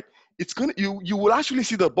website, it's gonna you will actually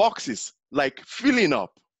see the boxes like filling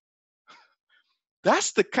up.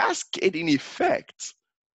 That's the cascading effect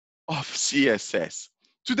of CSS.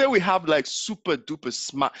 Today we have like super duper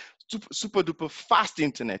smart, super duper fast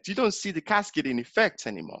internet. You don't see the cascading effect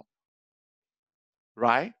anymore,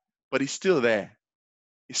 right? But it's still there.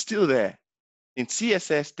 It's still there. In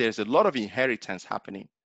CSS, there's a lot of inheritance happening,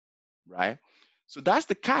 right? So that's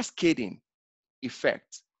the cascading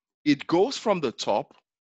effect. It goes from the top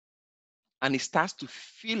and it starts to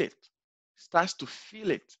feel it. Starts to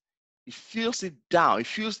feel it. It feels it down. It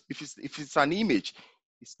feels, if it's an image,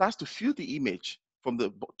 it starts to feel the image from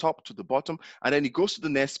the top to the bottom, and then it goes to the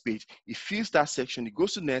next page. It feels that section. It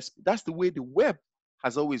goes to the next. That's the way the web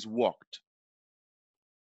has always worked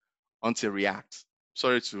until React.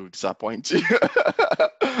 Sorry to disappoint you.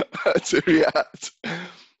 To React.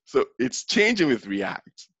 So it's changing with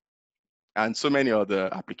React and so many other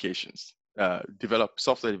applications,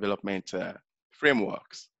 software development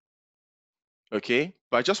frameworks. Okay,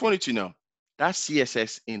 but I just wanted to know that's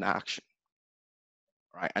CSS in action,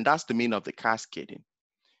 right? And that's the meaning of the cascading.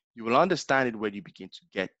 You will understand it when you begin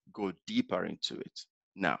to go deeper into it.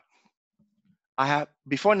 Now,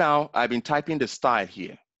 before now, I've been typing the style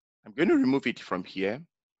here. I'm going to remove it from here.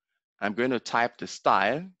 I'm going to type the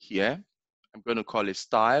style here. I'm going to call it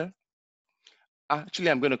style. Actually,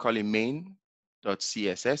 I'm going to call it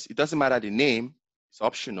main.css. It doesn't matter the name, it's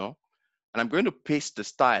optional. And I'm going to paste the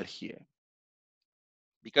style here.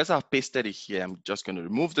 Because I've pasted it here, I'm just going to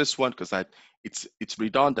remove this one because it's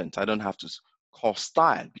redundant. I don't have to call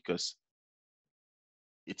style because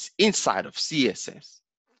it's inside of CSS.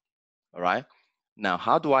 All right. Now,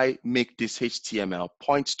 how do I make this HTML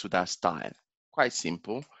point to that style? Quite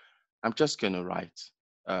simple. I'm just going to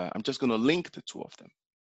link the two of them.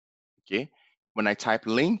 Okay. When I type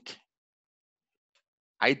link,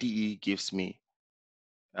 IDE gives me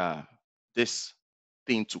this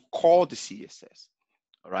thing to call the CSS.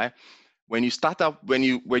 All right. When you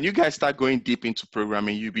guys start going deep into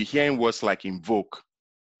programming, you'll be hearing words like invoke.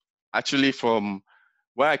 Actually, from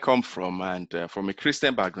where I come from and from a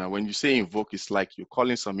Christian background, when you say invoke, it's like you're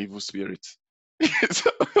calling some evil spirit.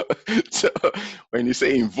 so when you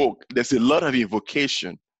say invoke, there's a lot of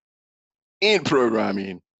invocation in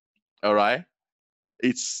programming. All right.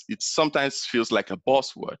 It sometimes feels like a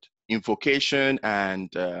buzzword, invocation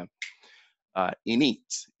and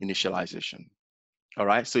initialization. All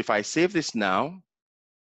right. So if I save this now,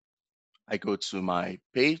 I go to my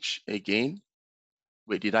page again.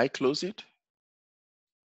 Wait, did I close it?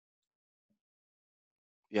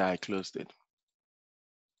 Yeah, I closed it.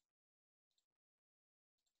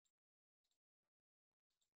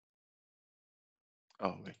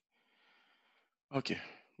 Oh, wait. Okay,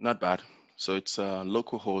 not bad. So it's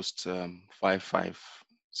localhost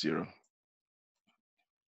 550.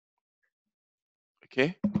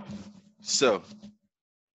 Okay, so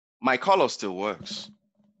my color still works.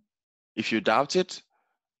 If you doubt it,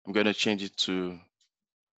 I'm going to change it to,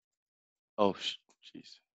 oh,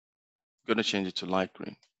 jeez. I'm going to change it to light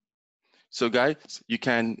green. So guys, you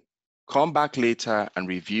can come back later and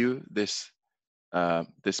review this,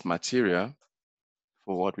 this material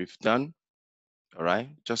for what we've done. All right,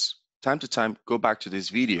 just time to time, go back to this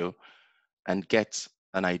video and get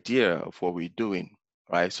an idea of what we're doing.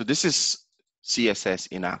 All right, so this is CSS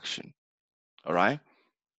in action. All right,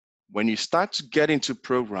 when you start to get into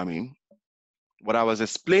programming, what I was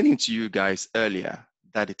explaining to you guys earlier,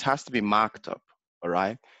 that it has to be marked up. All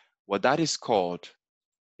right, what that is called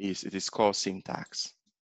is, it is called syntax.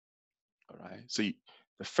 All right, so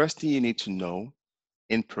the first thing you need to know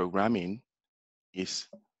in programming is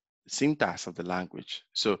the syntax of the language.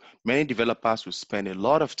 So many developers will spend a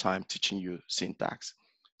lot of time teaching you syntax.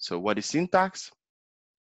 So what is syntax?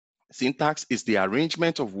 Syntax is the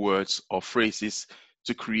arrangement of words or phrases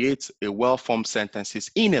to create a well-formed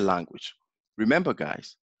sentences in a language. Remember,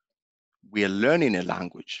 guys, we are learning a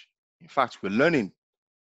language. In fact, we're learning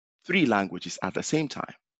 3 languages at the same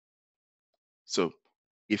time. So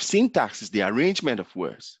if syntax is the arrangement of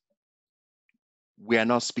words, we are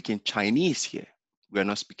not speaking Chinese here. We are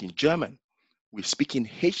not speaking German. We're speaking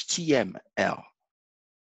HTML.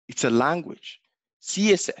 It's a language.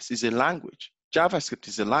 CSS is a language. JavaScript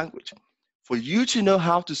is a language. For you to know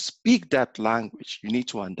how to speak that language, you need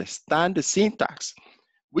to understand the syntax,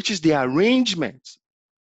 which is the arrangement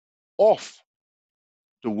of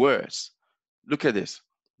the words. Look at this.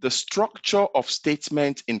 The structure of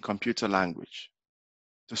statements in computer language.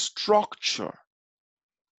 The structure.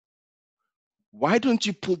 Why don't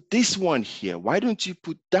you put this one here? Why don't you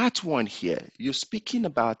put that one here? You're speaking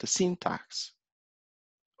about the syntax.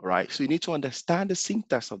 All right, so you need to understand the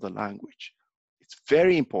syntax of the language. It's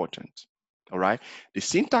very important. All right, the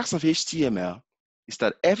syntax of HTML is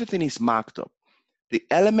that everything is marked up. The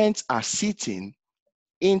elements are sitting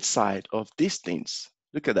inside of these things.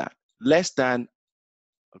 Look at that, less than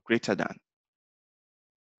or greater than.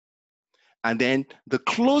 And then the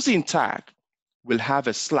closing tag will have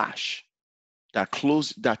a slash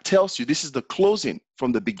that tells you this is the closing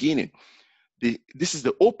from the beginning. This is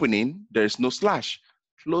the opening, there is no slash.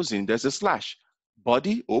 Closing, there's a slash.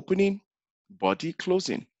 Body, opening, body,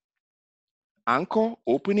 closing. Anchor,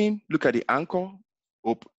 opening, look at the anchor,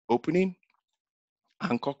 opening,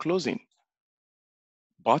 anchor, closing.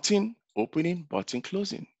 Button, opening, button,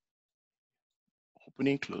 closing.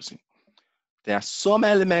 Opening, closing. There are some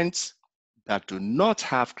elements that do not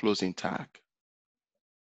have closing tag.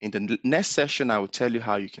 In the next session, I will tell you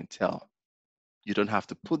how you can tell. You don't have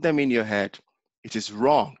to put them in your head. It is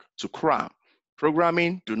wrong to cram.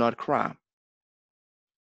 Programming, do not cram.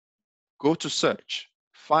 Go to search,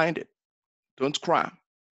 find it. Don't cram.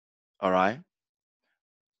 All right?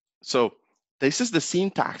 So this is the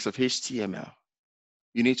syntax of HTML.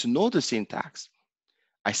 You need to know the syntax.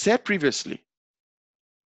 I said previously,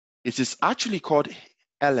 it is actually called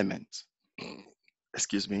element.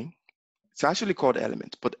 Excuse me. It's actually called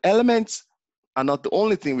element, but elements are not the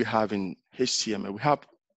only thing we have in HTML. We have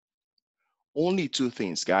only 2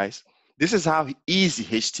 things, guys. This is how easy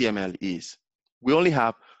HTML is. We only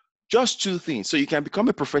have just 2 things. So you can become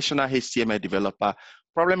a professional HTML developer.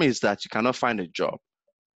 Problem is that you cannot find a job.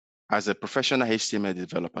 As a professional HTML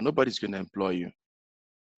developer, nobody's going to employ you.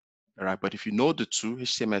 All right, but if you know the 2,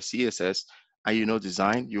 HTML, CSS, and you know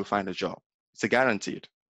design, you'll find a job. It's a guaranteed.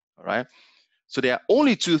 All right. So there are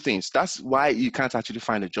only 2 things. That's why you can't actually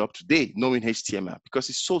find a job today knowing HTML, because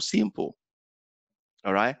it's so simple.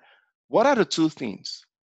 All right. What are the 2 things?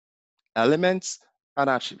 Elements and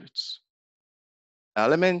attributes.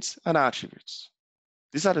 Elements and attributes.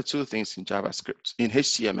 These are the 2 things in JavaScript, in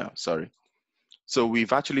HTML, sorry. So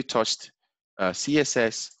we've actually touched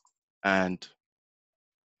CSS and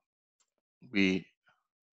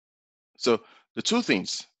so the 2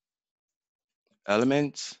 things,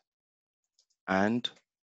 elements and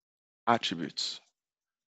attributes.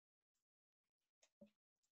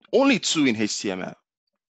 Only 2 in HTML.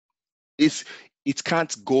 It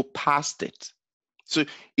can't go past it. So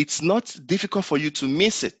it's not difficult for you to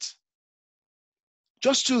miss it.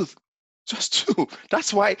 Just 2. Just 2.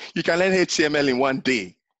 That's why you can learn HTML in 1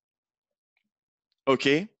 day.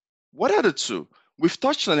 Okay, what are the 2? We've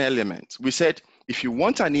touched on elements. We said if you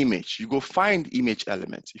want an image, you go find image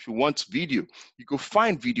elements. If you want video, you go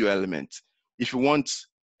find video elements. If you want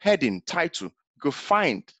heading, title, you go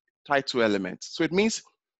find title elements. So it means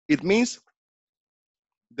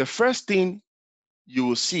the first thing you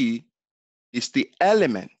will see is the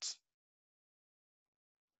element.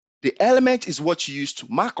 The element is what you use to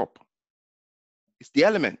mark up. It's the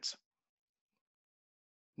element.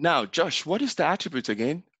 Now, Josh, what is the attribute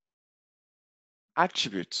again?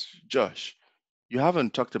 Attributes, Josh. You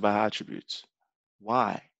haven't talked about attributes.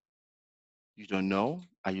 Why? You don't know?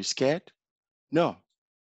 Are you scared? No.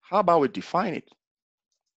 How about we define it?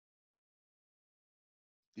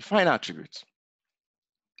 Define attributes.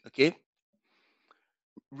 Okay.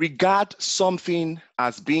 Regard something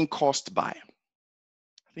as being caused by.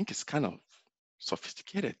 I think it's kind of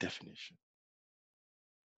sophisticated definition.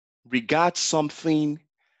 Regard something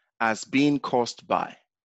as being caused by.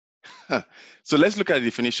 So let's look at the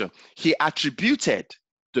definition. He attributed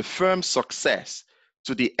the firm's success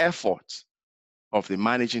to the effort of the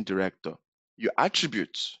managing director. You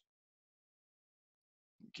attribute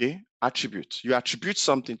Okay, attribute. You attribute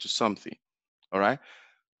something to something, all right?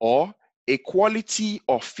 Or a quality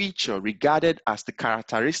or feature regarded as the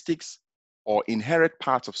characteristics or inherent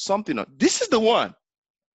part of something. This is the one.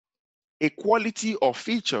 A quality or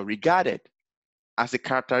feature regarded as a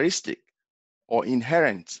characteristic or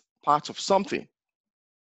inherent part of something.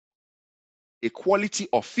 A quality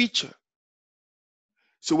or feature.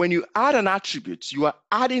 So when you add an attribute, you are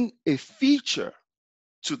adding a feature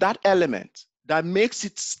to that element that makes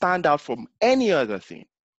it stand out from any other thing.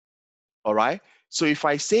 All right. So if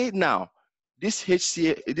I say now, this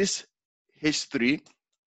H3,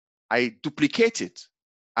 I duplicate it.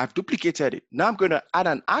 I've duplicated it. Now I'm going to add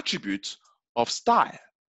an attribute of style.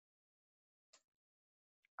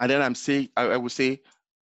 And then I will say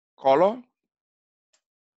color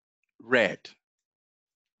red.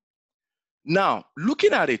 Now,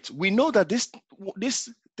 looking at it, we know that this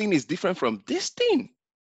thing is different from this thing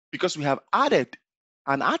because we have added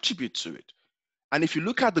an attribute to it. And if you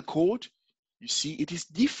look at the code, you see it is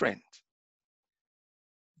different.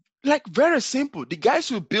 Like very simple. The guys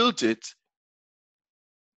who built it,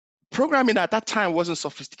 programming at that time wasn't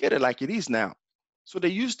sophisticated like it is now. So they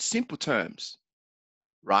used simple terms,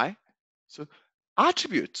 right? So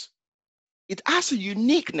attributes, it has a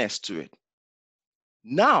uniqueness to it.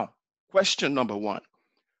 Now, question number one,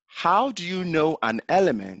 how do you know an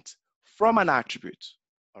element from an attribute?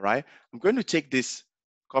 All right, I'm going to take this,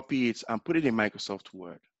 copy it, and put it in Microsoft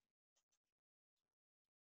Word.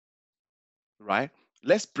 Right,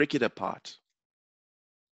 let's break it apart.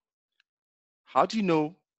 How do you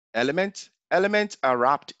know elements? Elements are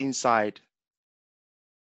wrapped inside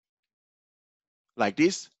like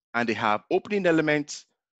this, and they have opening elements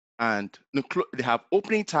and they have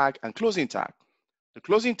opening tag and closing tag. The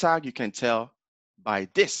closing tag you can tell by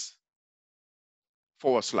this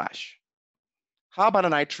 /. How about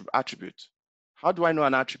an attribute? How do I know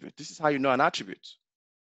an attribute? This is how you know an attribute.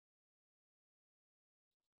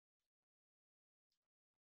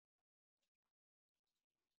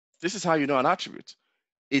 This is how you know an attribute.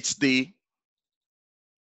 It's the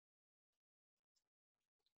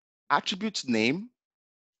attribute name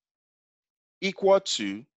equal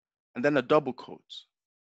to, and then a double quote.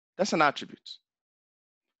 That's an attribute.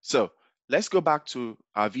 So let's go back to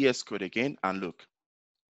our VS Code again and look.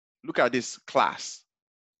 Look at this class.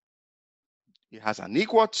 It has an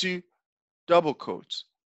equal to double quote.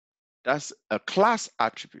 That's a class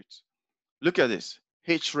attribute. Look at this,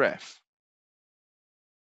 href.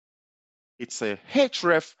 It's a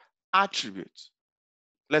href attribute.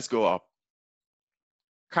 Let's go up.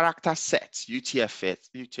 Character set,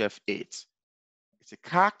 UTF-8. It's a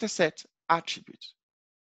character set attribute.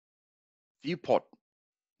 Viewport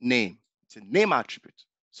name, it's a name attribute.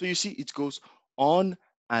 So you see it goes on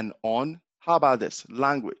and on. How about this?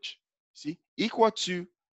 Language. See, equal to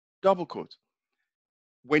double quote.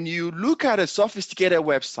 When you look at a sophisticated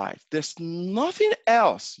website, there's nothing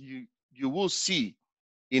else you will see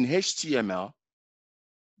in HTML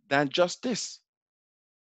than just this,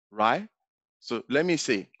 right? So let me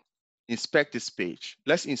say, inspect this page.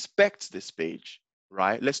 Let's inspect this page,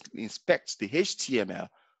 right? Let's inspect the HTML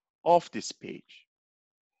of this page.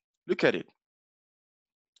 Look at it.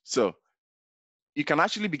 So you can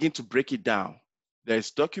actually begin to break it down.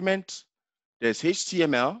 There's document, there's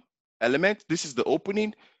HTML element. This is the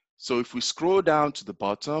opening. So if we scroll down to the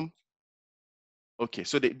bottom, okay,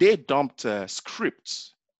 so they dumped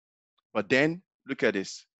scripts, but then look at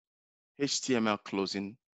this, HTML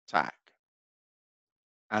closing tag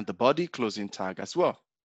and the body closing tag as well.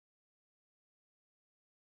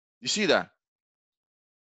 You see that?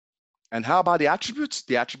 And how about the attributes?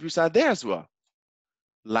 The attributes are there as well.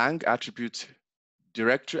 Lang attribute,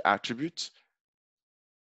 directory attribute,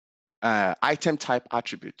 item type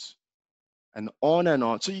attribute, and on and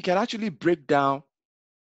on. So you can actually break down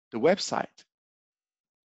the website,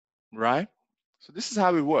 right? So this is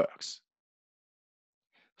how it works.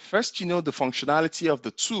 First, you know the functionality of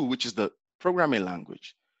the tool, which is the programming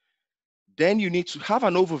language. Then you need to have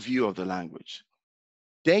an overview of the language.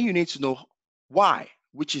 Then you need to know why,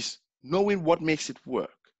 which is knowing what makes it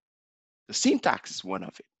work. The syntax is one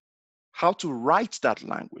of it. How to write that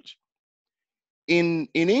language. In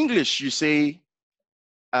English, you say,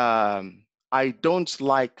 I don't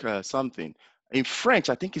like something. In French,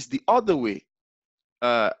 I think it's the other way.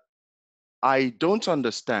 I don't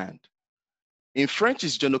understand. In French,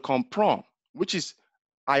 it's je ne comprends, which is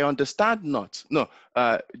I understand not. No,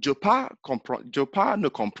 je pas ne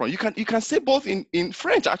comprends. You can say both in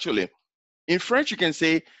French, actually. In French, you can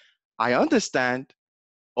say I understand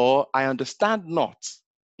or I understand not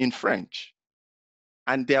in French.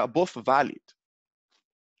 And they are both valid,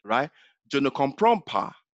 right? Je ne comprends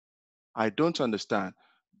pas I don't understand.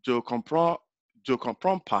 Je comprends, je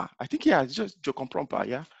comprends pas. I think, yeah, it's just je comprends pas,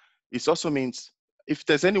 yeah. It also means, if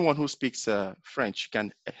there's anyone who speaks French, you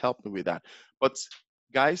can help me with that. But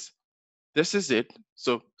guys, this is it.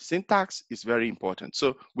 So syntax is very important.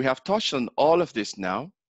 So we have touched on all of this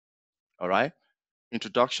now, all right?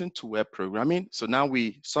 Introduction to web programming. So now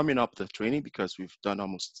we summing up the training because we've done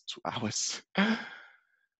almost 2 hours.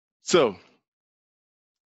 So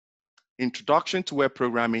introduction to web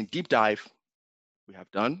programming, deep dive, we have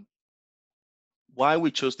done. Why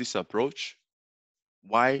we chose this approach,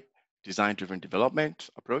 why design-driven development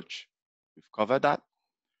approach, we've covered that.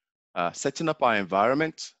 Setting up our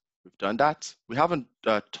environment, we've done that. We haven't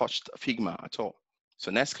touched Figma at all.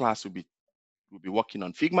 So next class we'll be working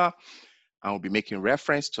on Figma and we'll be making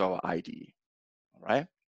reference to our IDE, all right?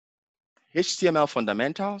 HTML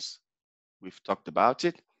fundamentals, we've talked about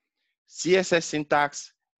it. CSS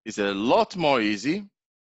syntax is a lot more easy,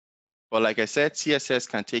 but like I said, CSS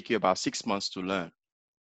can take you about 6 months to learn.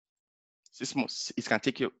 6 months, it can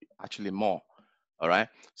take you actually more, all right?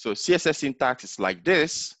 So CSS syntax is like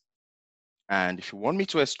this, and if you want me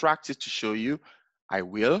to extract it to show you, I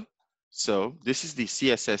will. So this is the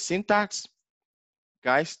CSS syntax.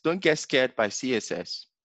 Guys, don't get scared by CSS.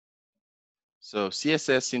 So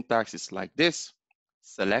CSS syntax is like this.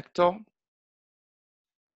 Selector.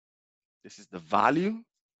 This is the value.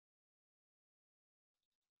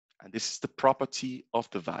 And this is the property of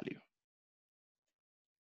the value.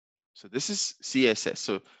 So this is CSS.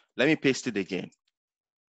 So let me paste it again.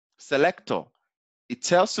 Selector. It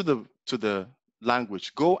tells to the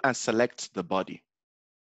language, go and select the body.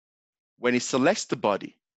 When it selects the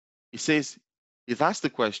body, it says, it asks the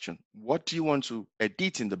question, what do you want to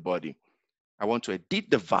edit in the body? I want to edit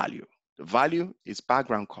the value. The value is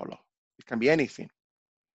background color. It can be anything.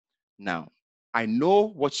 Now, I know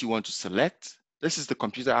what you want to select. This is the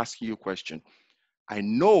computer asking you a question. I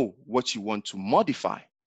know what you want to modify.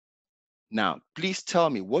 Now, please tell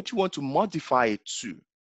me what you want to modify it to.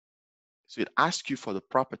 So it asks you for the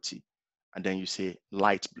property, and then you say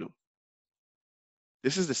light blue.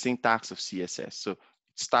 This is the syntax of CSS. So it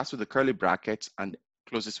starts with the curly brackets and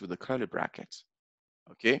closes with the curly brackets.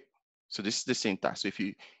 Okay, so this is the syntax. So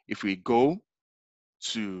if we go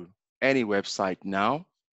to any website now,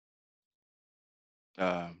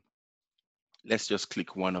 let's just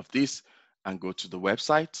click one of these and go to the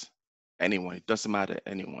website. Anyone, it doesn't matter,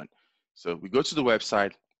 anyone. So we go to the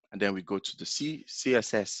website and then we go to the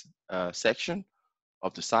CSS section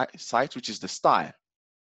of the site, which is the style.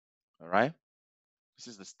 All right, this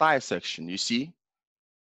is the style section. You see,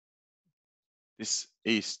 this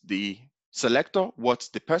is the selector, what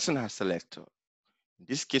the person has selected. In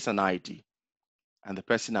this case, an ID, and the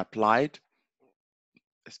person applied,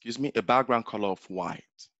 excuse me, a background color of white.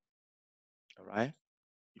 All right,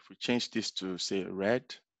 if we change this to say red,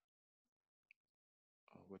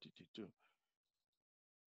 oh, what did you do?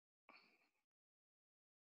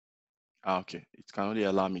 Okay, it can only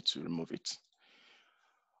allow me to remove it.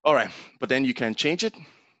 All right, but then you can change it.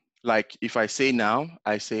 Like if I say now,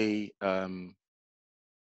 I say,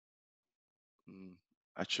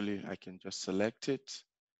 actually I can just select it.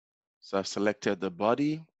 So I've selected the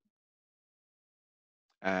body,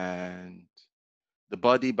 and the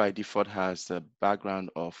body by default has a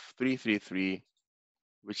background of 333,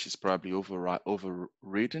 which is probably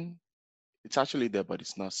overridden. It's actually there, but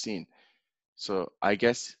it's not seen. So I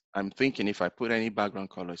guess I'm thinking if I put any background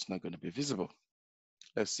color, it's not going to be visible.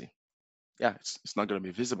 Let's see. Yeah, it's not going to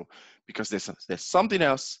be visible because there's something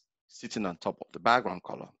else sitting on top of the background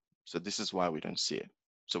color. So this is why we don't see it.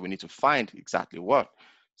 So we need to find exactly what.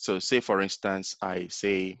 So say, for instance, I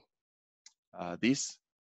say this,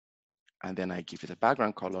 and then I give it a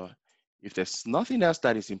background color. If there's nothing else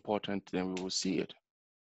that is important, then we will see it.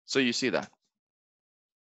 So you see that.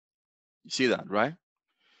 You see that, right?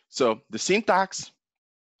 So the syntax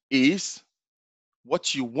is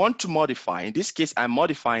what you want to modify. In this case, I'm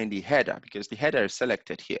modifying the header because the header is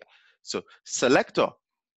selected here. So selector,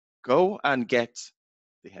 go and get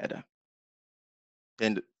the header.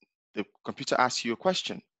 Then the computer asks you a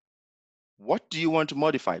question. What do you want to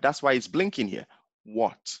modify? That's why it's blinking here.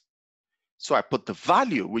 What? So I put the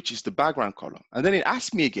value, which is the background color. And then it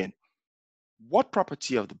asks me again, what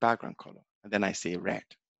property of the background color? And then I say red.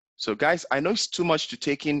 So guys, I know it's too much to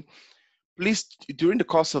take in. Please, during the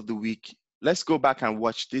course of the week, let's go back and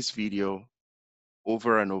watch this video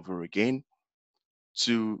over and over again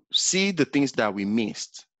to see the things that we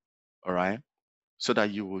missed, all right? So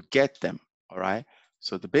that you will get them, all right?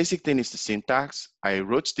 So the basic thing is the syntax. I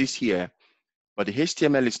wrote this here, but the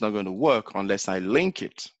HTML is not going to work unless I link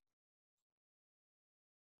it.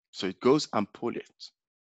 So it goes and pull it.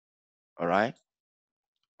 All right.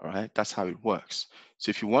 All right. That's how it works.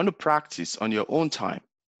 So if you want to practice on your own time,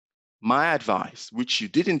 my advice, which you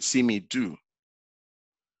didn't see me do,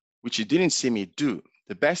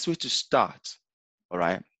 the best way to start, all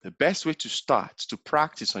right, the best way to start to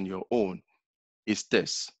practice on your own is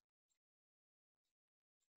this.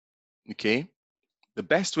 Okay. The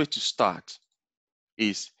best way to start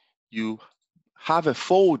is you have a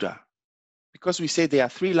folder, because we say there are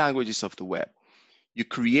 3 languages of the web. You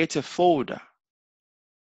create a folder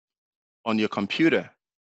on your computer,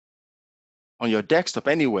 on your desktop,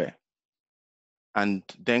 anywhere, and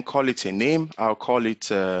then call it a name. I'll call it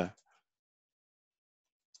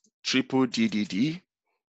triple DDD.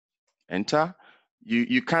 Enter.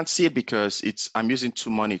 You can't see it because I'm using 2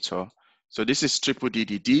 monitors. So this is triple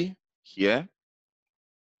DDD here.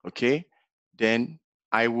 Okay. Then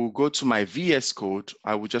I will go to my VS Code.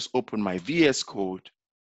 I will just open my VS Code.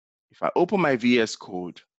 If I open my VS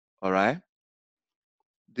Code, all right,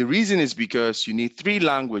 the reason is because you need 3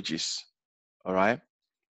 languages, all right?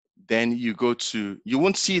 Then you go to, you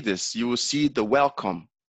won't see this, you will see the welcome.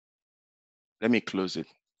 Let me close it.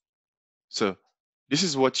 So this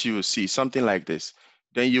is what you will see, something like this.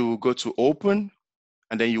 Then you will go to open,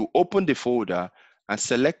 and then you open the folder and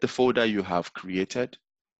select the folder you have created.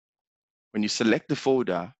 When you select the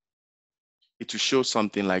folder, it will show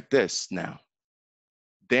something like this now.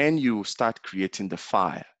 Then you start creating the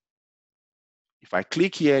file. If I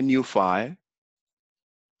click here, new file,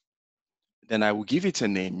 then I will give it a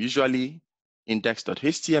name. Usually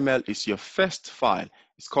index.html is your first file.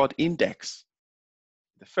 It's called index,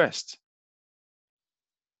 the first.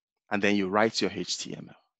 And then you write your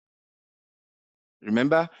HTML.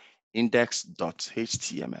 Remember,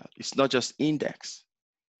 index.html. It's not just index.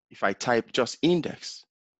 If I type just index,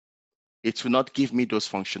 it will not give me those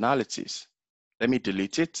functionalities. Let me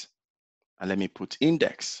delete it and let me put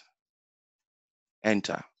index.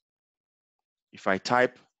 Enter. If I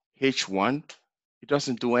type h1, it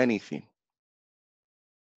doesn't do anything.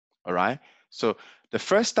 All right. So the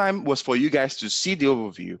first time was for you guys to see the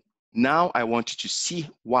overview. Now I want you to see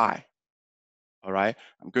why. All right.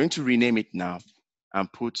 I'm going to rename it now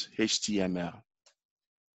and put HTML.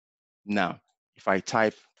 Now, if I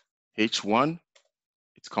type H1,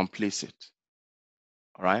 it's complicit.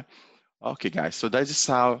 All right. Okay, guys. So that is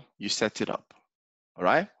how you set it up. All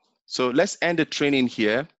right. So let's end the training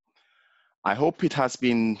here. I hope it has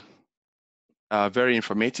been very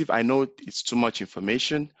informative. I know it's too much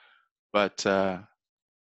information, but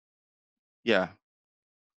yeah.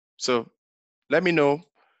 So let me know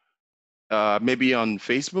maybe on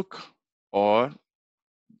Facebook or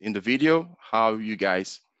in the video how you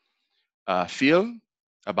guys feel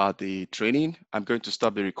about the training. I'm going to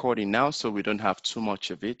stop the recording now so we don't have too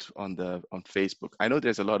much of it on Facebook. I know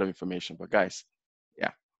there's a lot of information, but guys,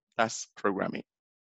 yeah, that's programming.